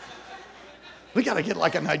 We got to get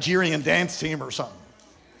like a Nigerian dance team or something.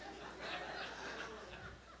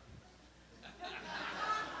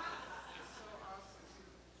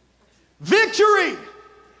 Victory.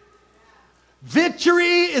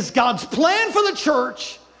 Victory is God's plan for the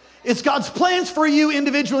church. It's God's plans for you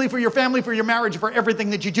individually, for your family, for your marriage, for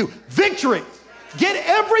everything that you do. Victory. Get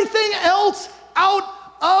everything else out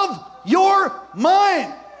of your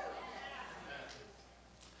mind.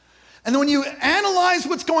 And then when you analyze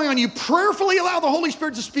what's going on, you prayerfully allow the Holy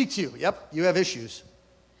Spirit to speak to you. Yep, you have issues.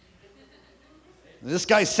 This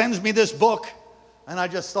guy sends me this book, and I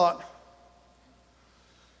just thought,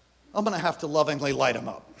 I'm going to have to lovingly light him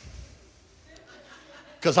up.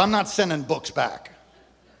 Because I'm not sending books back.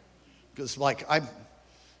 Because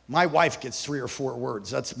my wife gets 3 or 4 words.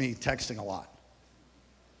 That's me texting a lot.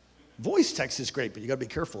 Voice text is great, but you got to be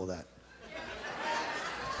careful of that.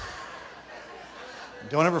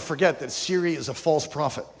 Don't ever forget that Siri is a false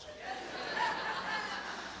prophet.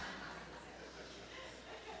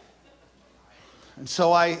 And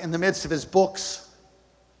so in the midst of his books,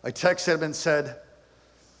 I texted him and said,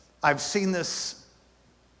 I've seen this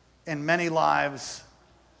in many lives,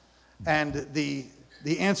 and the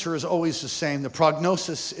answer is always the same. The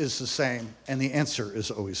prognosis is the same, and the answer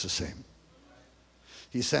is always the same.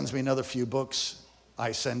 He sends me another few books.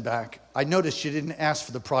 I send back. I noticed you didn't ask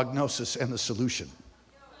for the prognosis and the solution.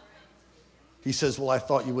 He says, well, I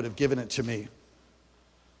thought you would have given it to me.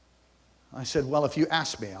 I said, well, if you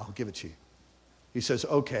ask me, I'll give it to you. He says,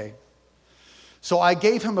 okay. So I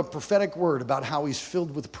gave him a prophetic word about how he's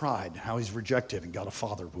filled with pride, how he's rejected and got a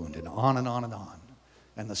father wound, and on and on and on.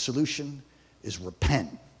 And the solution is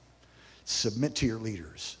repent, submit to your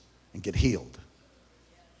leaders, and get healed.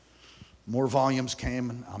 More volumes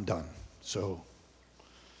came, and I'm done. So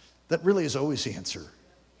that really is always the answer.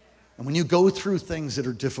 And when you go through things that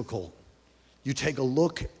are difficult, you take a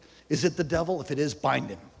look. Is it the devil? If it is, bind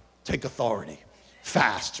him. Take authority.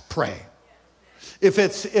 Fast. Pray. If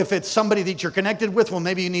it's somebody that you're connected with, well,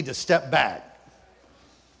 maybe you need to step back.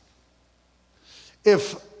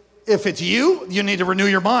 If it's you, you need to renew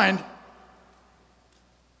your mind.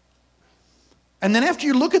 And then after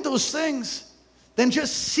you look at those things, then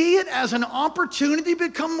just see it as an opportunity to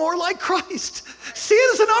become more like Christ. See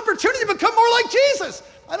it as an opportunity to become more like Jesus.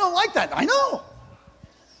 I don't like that. I know.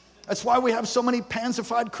 That's why we have so many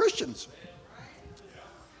pansified Christians.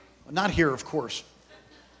 Not here, of course.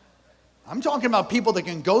 I'm talking about people that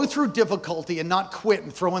can go through difficulty and not quit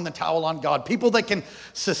and throw in the towel on God. People that can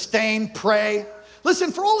sustain, pray.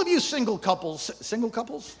 Listen, for all of you single couples,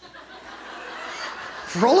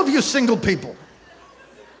 for all of you single people,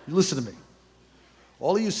 listen to me.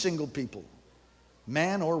 All of you single people,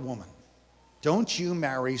 man or woman, don't you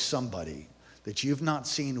marry somebody that you've not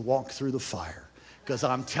seen walk through the fire. Because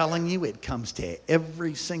I'm telling you, it comes to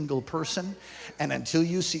every single person. And until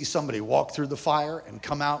you see somebody walk through the fire and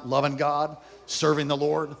come out loving God, serving the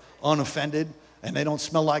Lord, unoffended, and they don't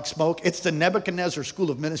smell like smoke, it's the Nebuchadnezzar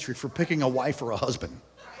School of Ministry for picking a wife or a husband.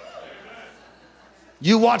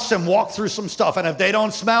 You watch them walk through some stuff, and if they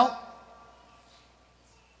don't smell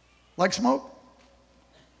like smoke,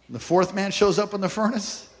 and the fourth man shows up in the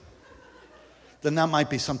furnace, then that might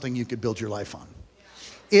be something you could build your life on.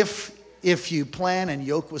 If you plan and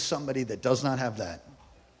yoke with somebody that does not have that,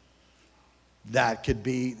 that could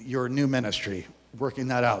be your new ministry, working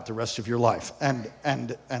that out the rest of your life.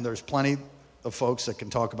 And there's plenty of folks that can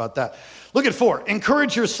talk about that. Look at 4.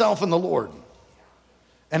 Encourage yourself in the Lord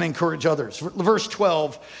and encourage others. Verse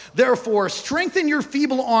 12, therefore, strengthen your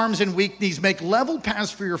feeble arms and weak knees. Make level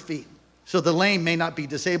paths for your feet, so the lame may not be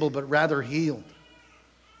disabled, but rather healed.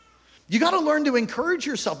 You got to learn to encourage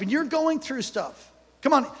yourself, and you're going through stuff.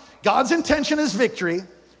 Come on, God's intention is victory.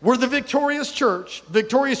 We're the victorious church.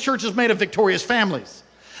 Victorious church is made of victorious families.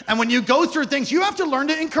 And when you go through things, you have to learn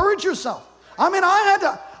to encourage yourself. I mean,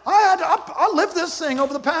 I lived this thing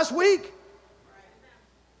over the past week.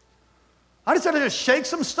 I just had to just shake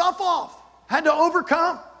some stuff off. Had to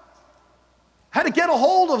overcome. Had to get a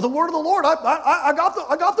hold of the word of the Lord. I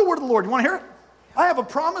got the word of the Lord. You want to hear it? I have a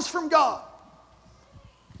promise from God.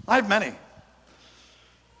 I have many.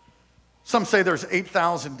 Some say there's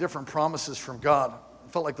 8,000 different promises from God.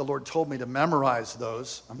 I felt like the Lord told me to memorize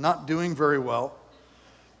those. I'm not doing very well,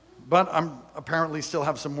 but I'm apparently still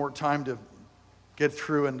have some more time to get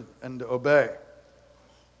through and obey.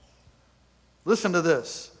 Listen to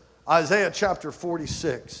this. Isaiah chapter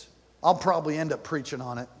 46. I'll probably end up preaching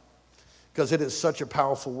on it because it is such a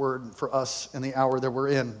powerful word for us in the hour that we're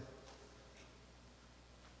in.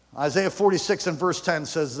 Isaiah 46 and verse 10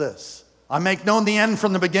 says this, I make known the end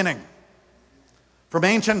from the beginning. From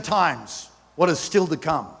ancient times, what is still to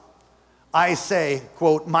come. I say,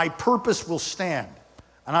 quote, my purpose will stand,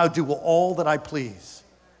 and I'll do all that I please.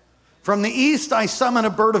 From the east I summon a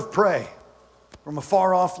bird of prey. From a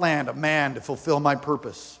far-off land, a man to fulfill my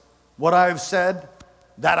purpose. What I have said,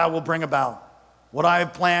 that I will bring about. What I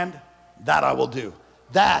have planned, that I will do.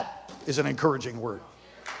 That is an encouraging word.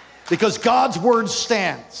 Because God's word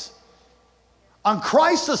stands. On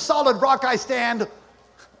Christ, the solid rock I stand.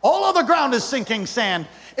 All other ground is sinking sand.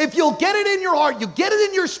 If you'll get it in your heart, you get it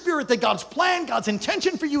in your spirit that God's plan, God's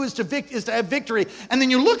intention for you is to have victory. And then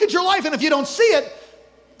you look at your life, and if you don't see it,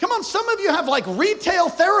 come on, some of you have like retail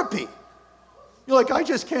therapy. You're like, I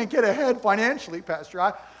just can't get ahead financially, Pastor.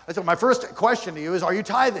 I said, my first question to you is, are you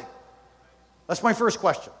tithing? That's my first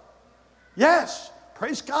question. Yes.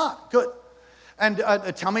 Praise God. Good. And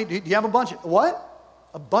tell me, do you have a budget? What?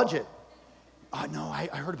 A budget? No, I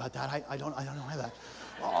heard about that. I don't have that.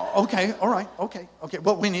 Okay, all right, okay.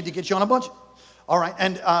 Well, we need to get you on a budget. All right,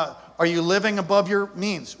 and are you living above your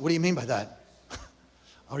means? What do you mean by that?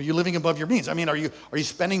 Are you living above your means? I mean, are you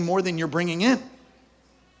spending more than you're bringing in?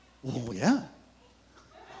 Well, yeah.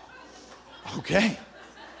 Okay.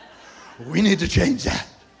 We need to change that.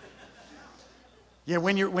 Yeah,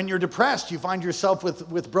 when you're depressed, you find yourself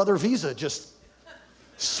with Brother Visa just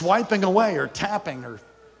swiping away or tapping or.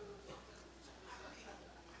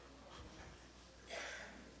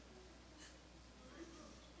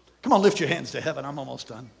 Come on, lift your hands to heaven. I'm almost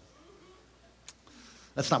done.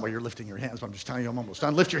 That's not why you're lifting your hands, but I'm just telling you I'm almost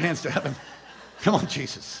done. Lift your hands to heaven. Come on,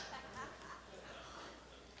 Jesus.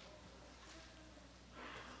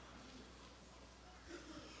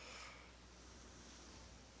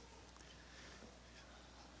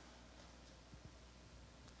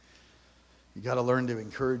 You got to learn to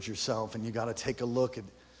encourage yourself, and you got to take a look at,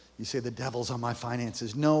 you say, the devil's on my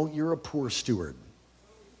finances. No, you're a poor steward.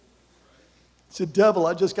 It's a devil.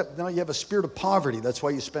 No, you have a spirit of poverty. That's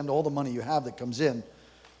why you spend all the money you have that comes in.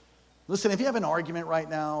 Listen, if you have an argument right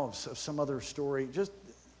now of some other story, just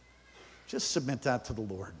submit that to the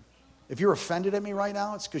Lord. If you're offended at me right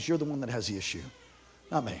now, it's because you're the one that has the issue,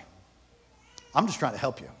 not me. I'm just trying to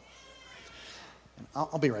help you.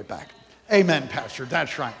 I'll be right back. Amen, Pastor.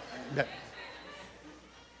 That's right.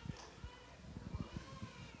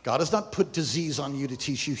 God has not put disease on you to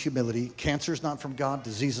teach you humility. Cancer is not from God.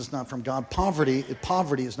 Disease is not from God. Poverty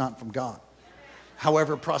is not from God.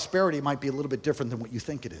 However, prosperity might be a little bit different than what you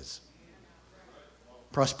think it is.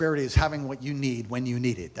 Prosperity is having what you need when you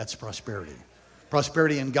need it. That's prosperity.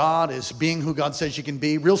 Prosperity in God is being who God says you can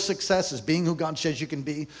be. Real success is being who God says you can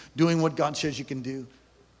be, doing what God says you can do,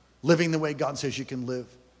 living the way God says you can live.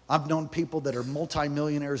 I've known people that are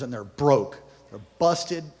multimillionaires and they're broke. They're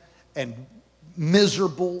busted and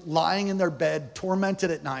miserable, lying in their bed,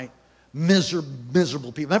 tormented at night,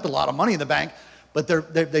 miserable people. They have a lot of money in the bank, but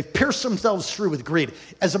they've pierced themselves through with greed.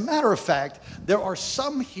 As a matter of fact, there are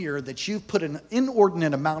some here that you've put an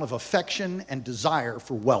inordinate amount of affection and desire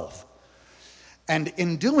for wealth. And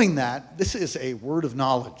in doing that, this is a word of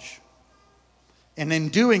knowledge. And in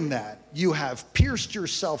doing that, you have pierced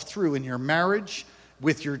yourself through in your marriage,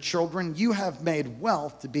 with your children. You have made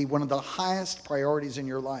wealth to be one of the highest priorities in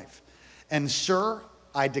your life. And sir,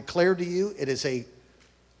 I declare to you, it is a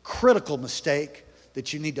critical mistake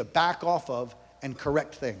that you need to back off of and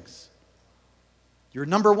correct things. Your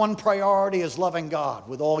number one priority is loving God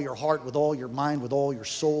with all your heart, with all your mind, with all your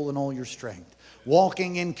soul, and all your strength.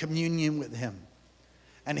 Walking in communion with Him.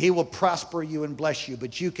 And He will prosper you and bless you.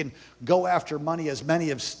 But you can go after money as many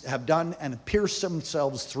have done and pierce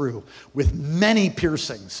themselves through with many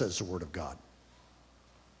piercings, says the Word of God.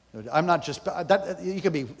 I'm not just, you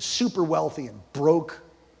can be super wealthy and broke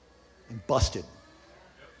and busted.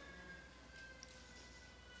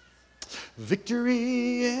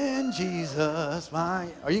 Victory in Jesus, are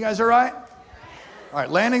you guys all right? All right,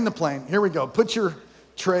 landing the plane. Here we go. Put your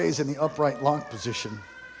trays in the upright lock position.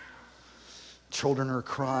 Children are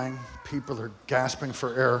crying. People are gasping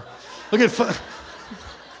for air. Look at,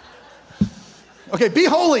 okay, be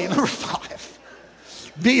holy, number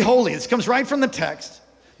 5. Be holy. This comes right from the text.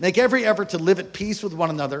 Make every effort to live at peace with one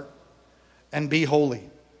another and be holy.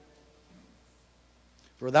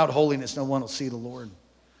 For without holiness, no one will see the Lord.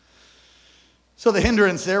 So the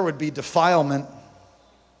hindrance there would be defilement.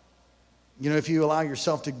 You know, if you allow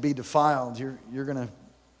yourself to be defiled, you're going to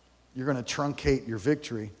truncate your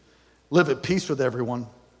victory. Live at peace with everyone.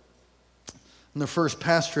 In the first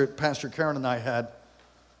pastorate Pastor Karen and I had,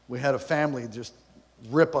 we had a family just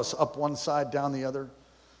rip us up one side, down the other.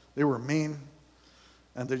 They were mean.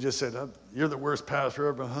 And they just said, you're the worst pastor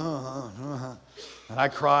ever. And I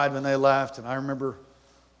cried when they left. And I remember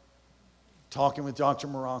talking with Dr.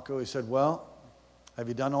 Morocco. He said, well, have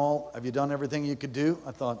you done everything you could do?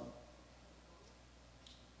 I thought,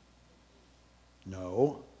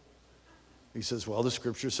 no. He says, well, the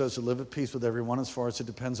scripture says to live at peace with everyone as far as it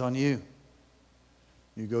depends on you.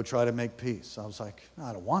 You go try to make peace. I was like, no,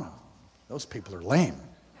 I don't want to. Those people are lame.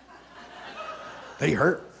 They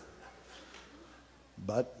hurt.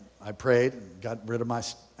 But I prayed, got rid of my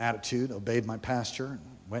attitude, obeyed my pastor, and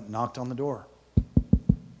went and knocked on the door.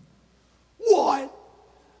 What?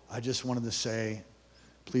 I just wanted to say,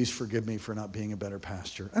 please forgive me for not being a better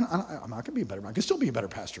pastor. And I'm not going to be a better, I can still be a better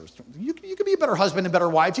pastor. You can be a better husband and better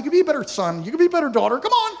wife. You can be a better son. You can be a better daughter.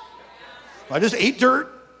 Come on. I just ate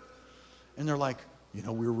dirt. And they're like, you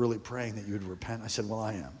know, we were really praying that you would repent. I said, well,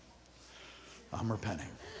 I am. I'm repenting.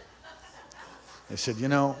 They said, you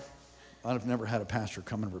know, I've never had a pastor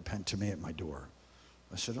come and repent to me at my door.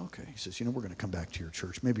 I said, okay. He says, you know, we're going to come back to your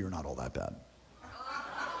church. Maybe you're not all that bad.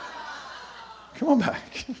 Come on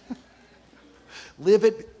back. Live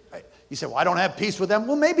it. You say, well, I don't have peace with them.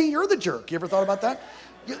 Well, maybe you're the jerk. You ever thought about that?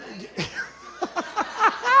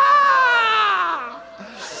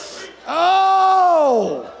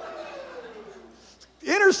 Oh!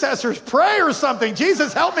 Intercessors, pray or something.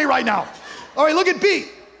 Jesus, help me right now. All right, look at B.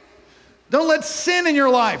 Don't let sin in your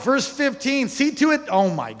life. Verse 15, see to it. Oh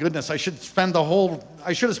my goodness, I should have spent the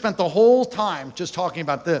whole time just talking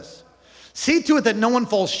about this. See to it that no one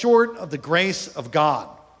falls short of the grace of God.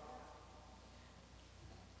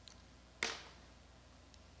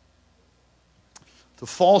 To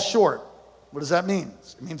fall short, what does that mean?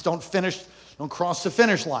 It means don't cross the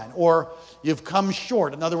finish line, or you've come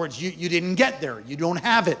short. In other words, you didn't get there. You don't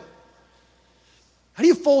have it. How do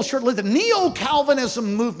you fall short? The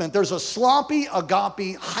Neo-Calvinism movement, there's a sloppy,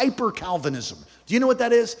 agape, hyper-Calvinism. Do you know what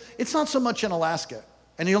that is? It's not so much in Alaska,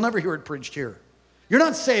 and you'll never hear it preached here. You're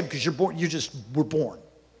not saved because you're born. You just were born.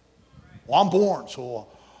 Well, I'm born, so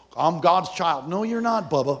I'm God's child. No, you're not,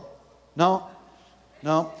 Bubba. No.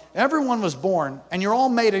 Everyone was born, and you're all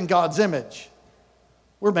made in God's image.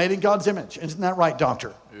 We're made in God's image. Isn't that right,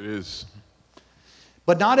 doctor? It is.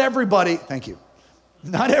 But not everybody, thank you,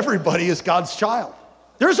 not everybody is God's child.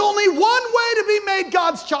 There's only one way to be made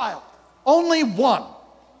God's child. Only one.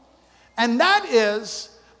 And that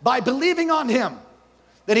is by believing on Him.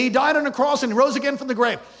 that he died on a cross and rose again from the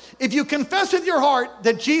grave. If you confess with your heart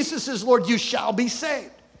that Jesus is Lord, you shall be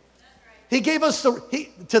saved. He gave us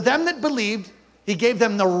to them that believed, he gave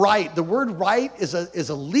them the right. The word right is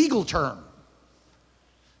a legal term.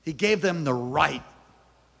 He gave them the right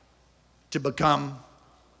to become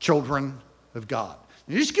children of God.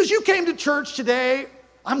 And just because you came to church today,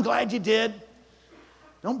 I'm glad you did.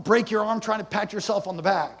 Don't break your arm trying to pat yourself on the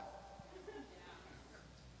back.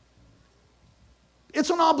 It's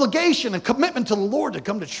an obligation, a commitment to the Lord to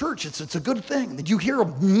come to church. It's a good thing that you hear a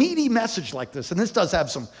meaty message like this, and this does have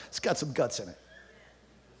it's got some guts in it.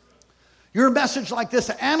 You're a message like this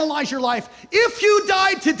to analyze your life. If you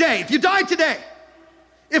died today,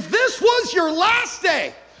 if this was your last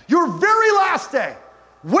day, your very last day,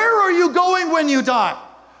 where are you going when you die?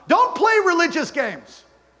 Don't play religious games.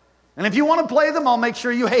 And if you want to play them, I'll make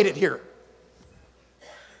sure you hate it here.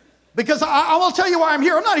 Because I will tell you why I'm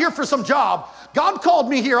here. I'm not here for some job. God called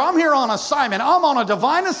me here. I'm here on assignment. I'm on a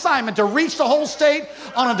divine assignment to reach the whole state,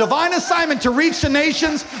 on a divine assignment to reach the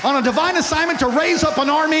nations, on a divine assignment to raise up an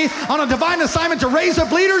army, on a divine assignment to raise up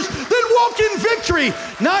leaders that walk in victory,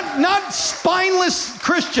 not spineless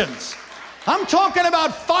Christians. I'm talking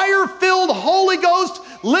about fire-filled, Holy Ghost,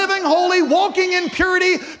 living holy, walking in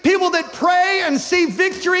purity, people that pray and see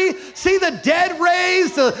victory, see the dead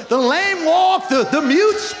raised, the lame walk, the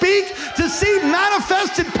mute speak, to see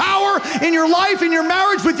manifested power in your life, in your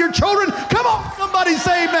marriage, with your children. Come on, somebody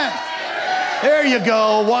say amen. There you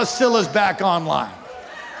go. Wasilla's back online.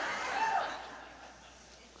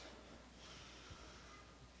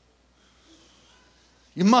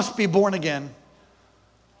 You must be born again.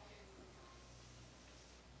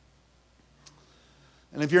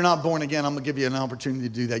 And if you're not born again, I'm going to give you an opportunity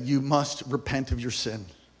to do that. You must repent of your sin.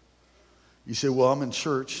 You say, well, I'm in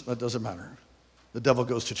church. That doesn't matter. The devil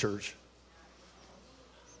goes to church.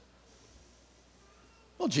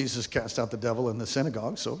 Well, Jesus cast out the devil in the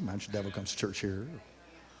synagogue, so imagine the devil comes to church here.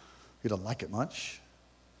 He doesn't like it much.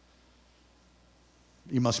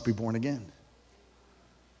 You must be born again.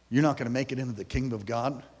 You're not going to make it into the kingdom of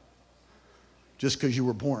God just because you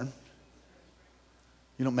were born.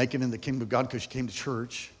 You don't make it in the kingdom of God because you came to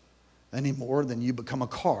church any more than you become a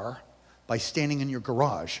car by standing in your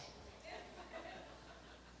garage.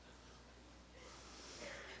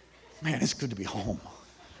 Man, it's good to be home.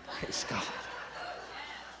 Praise God.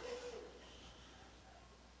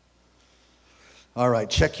 All right,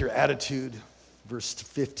 check your attitude. Verse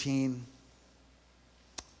 15.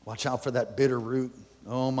 Watch out for that bitter root.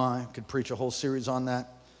 Oh my, could preach a whole series on that.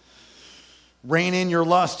 Rein in your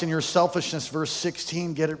lust and your selfishness, verse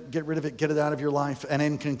 16. Get rid of it, get it out of your life. And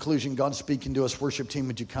in conclusion, God's speaking to us. Worship team,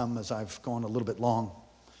 would you come as I've gone a little bit long?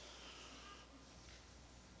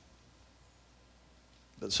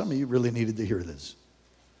 But some of you really needed to hear this.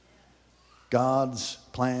 God's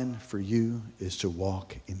plan for you is to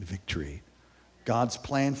walk in victory. God's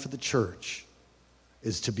plan for the church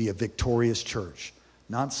is to be a victorious church,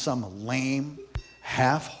 not some lame,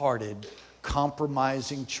 half-hearted,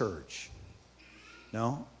 compromising church.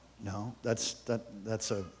 No, that's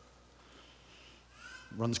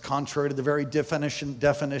runs contrary to the very definition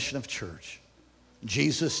of church.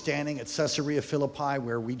 Jesus standing at Caesarea Philippi,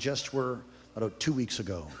 where we just were about 2 weeks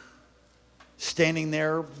ago, standing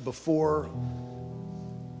there before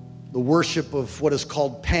the worship of what is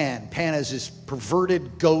called Pan. Pan is this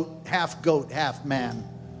perverted goat, half man.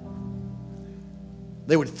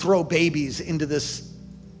 They would throw babies into this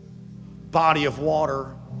body of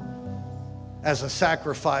water as a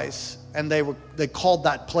sacrifice, and they called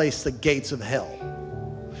that place the gates of hell.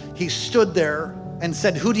 He stood there and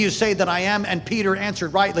said, "Who do you say that I am?" And Peter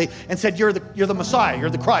answered rightly and said, "You're the Messiah,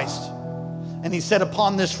 you're the Christ." And he said,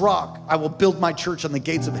 "Upon this rock I will build my church, and the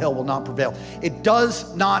gates of hell will not prevail." It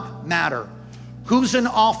does not matter who's in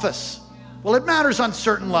office. Well, it matters on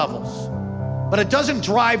certain levels, but it doesn't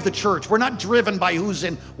drive the church. We're not driven by who's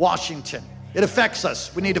in Washington. It affects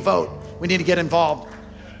us. We need to vote. We need to get involved.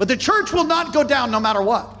 But the church will not go down no matter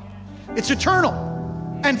what. It's eternal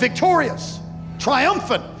and victorious,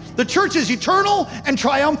 triumphant. The church is eternal and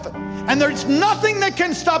triumphant. And there's nothing that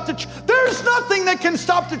can stop the church. There's nothing that can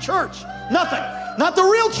stop the church. Nothing. Not the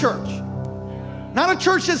real church. Not a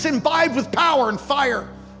church that's imbibed with power and fire.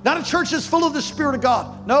 Not a church that's full of the Spirit of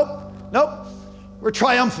God. Nope. We're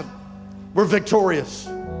triumphant. We're victorious.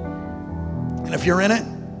 And if you're in it,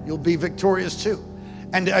 you'll be victorious too.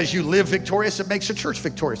 And as you live victorious, it makes the church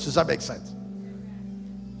victorious. Does that make sense?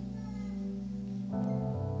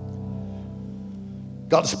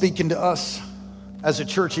 God's speaking to us as a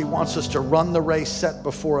church. He wants us to run the race set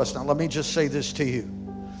before us. Now, let me just say this to you.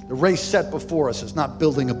 The race set before us is not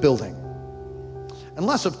building a building.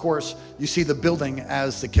 Unless, of course, you see the building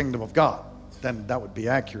as the kingdom of God. Then that would be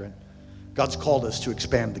accurate. God's called us to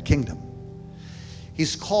expand the kingdom.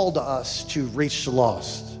 He's called us to reach the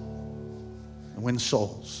lost and win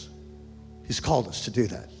souls. He's called us to do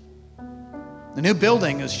that. The new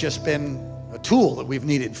building has just been a tool that we've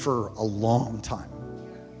needed for a long time.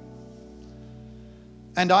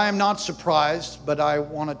 And I am not surprised, but I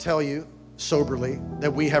want to tell you soberly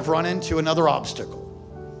that we have run into another obstacle.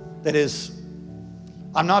 That is,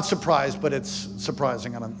 I'm not surprised, but it's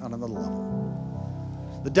surprising on another level.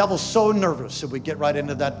 The devil's so nervous that we get right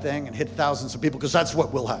into that thing and hit thousands of people, because that's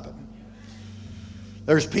what will happen.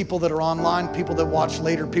 There's people that are online, people that watch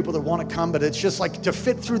later, people that want to come, but it's just like to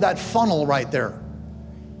fit through that funnel right there.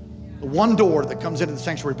 The one door that comes into the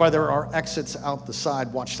sanctuary, by there are exits out the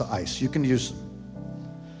side, watch the ice. You can use them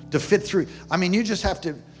to fit through. I mean, you have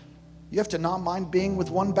to not mind being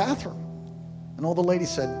with one bathroom. And all the ladies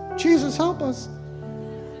said, Jesus, help us.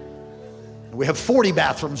 We have 40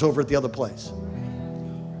 bathrooms over at the other place.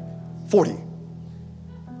 40.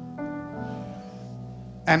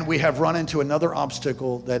 And we have run into another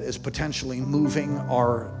obstacle that is potentially moving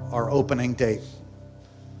our opening date.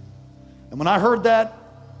 And when I heard that,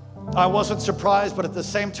 I wasn't surprised, but at the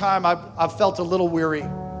same time, I felt a little weary.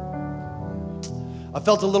 I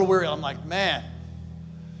felt a little weary. I'm like, man,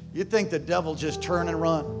 you'd think the devil just turn and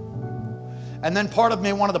run. And then part of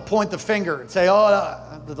me wanted to point the finger and say,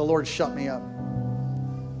 oh, the Lord shut me up.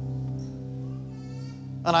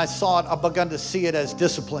 And I saw it, I begun to see it as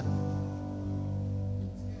discipline.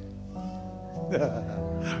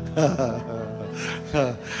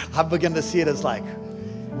 I began to see it as like,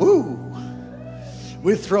 woo,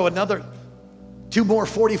 we throw two more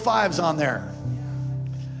 45s on there.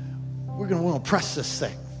 We're going to press this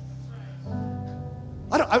thing.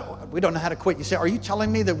 We don't know how to quit. You say, are you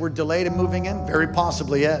telling me that we're delayed in moving in? Very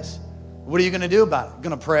possibly, yes. What are you going to do about it?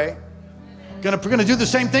 Going to pray? We're going to do the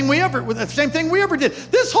same thing we ever did.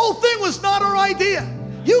 This whole thing was not our idea.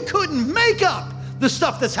 You couldn't make up the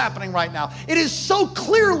stuff that's happening right now. It is so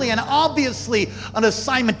clearly and obviously an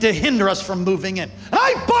assignment to hinder us from moving in. And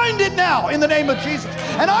I bind it now in the name of Jesus.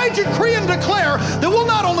 And I decree and declare that we'll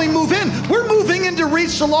not only move in, we're moving in to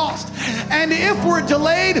reach the lost. And if we're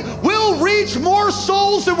delayed, we'll reach more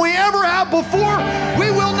souls than we ever have before.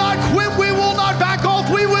 We will not quit. We will not back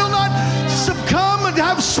off. We will not succumb and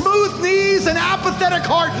have smooth knees and apathetic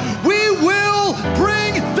heart. We will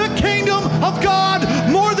bring the kingdom of God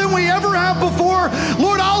more than we ever have before.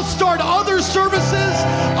 Lord, I'll start other services.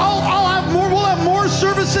 I'll have more. We'll have more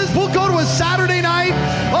services. We'll go to a Saturday night.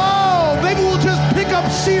 Oh, maybe we'll just pick up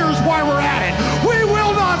Sears while we're at it. We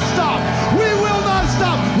will not stop. We will not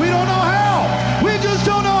stop. We don't know how. We just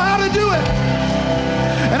don't know how to do it.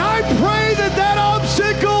 And I pray that that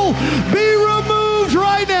obstacle be removed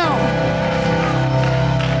right now.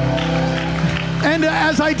 And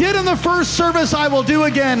as I did in the first service, I will do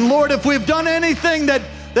again. Lord, if we've done anything that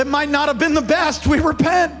might not have been the best, we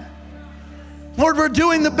repent. Lord, we're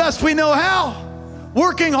doing the best we know how.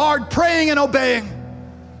 Working hard, praying and obeying.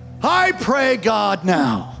 I pray, God,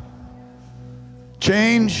 now,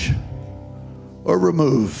 change or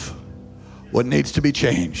remove what needs to be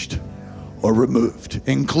changed or removed,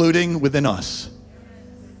 including within us,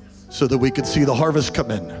 so that we could see the harvest come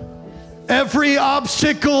in. Every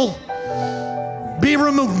obstacle be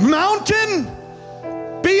removed. Mountain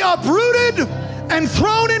be uprooted and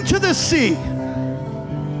thrown into the sea,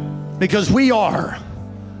 because we are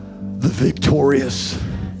the victorious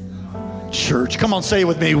church. Come on, say it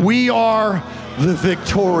with me. We are the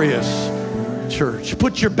victorious church.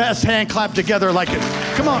 Put your best hand clap together like it.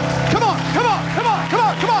 Come on, come on, come on, come on, come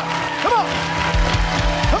on, come on, come on,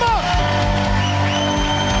 come on.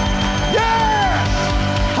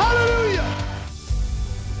 Yes! Hallelujah!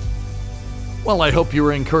 Well, I hope you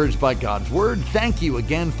were encouraged by God's word. Thank you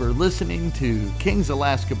again for listening to Kings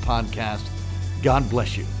Alaska Podcast. God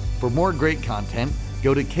bless you. For more great content,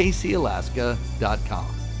 go to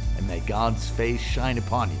kcalaska.com. And may God's face shine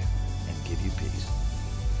upon you and give you peace.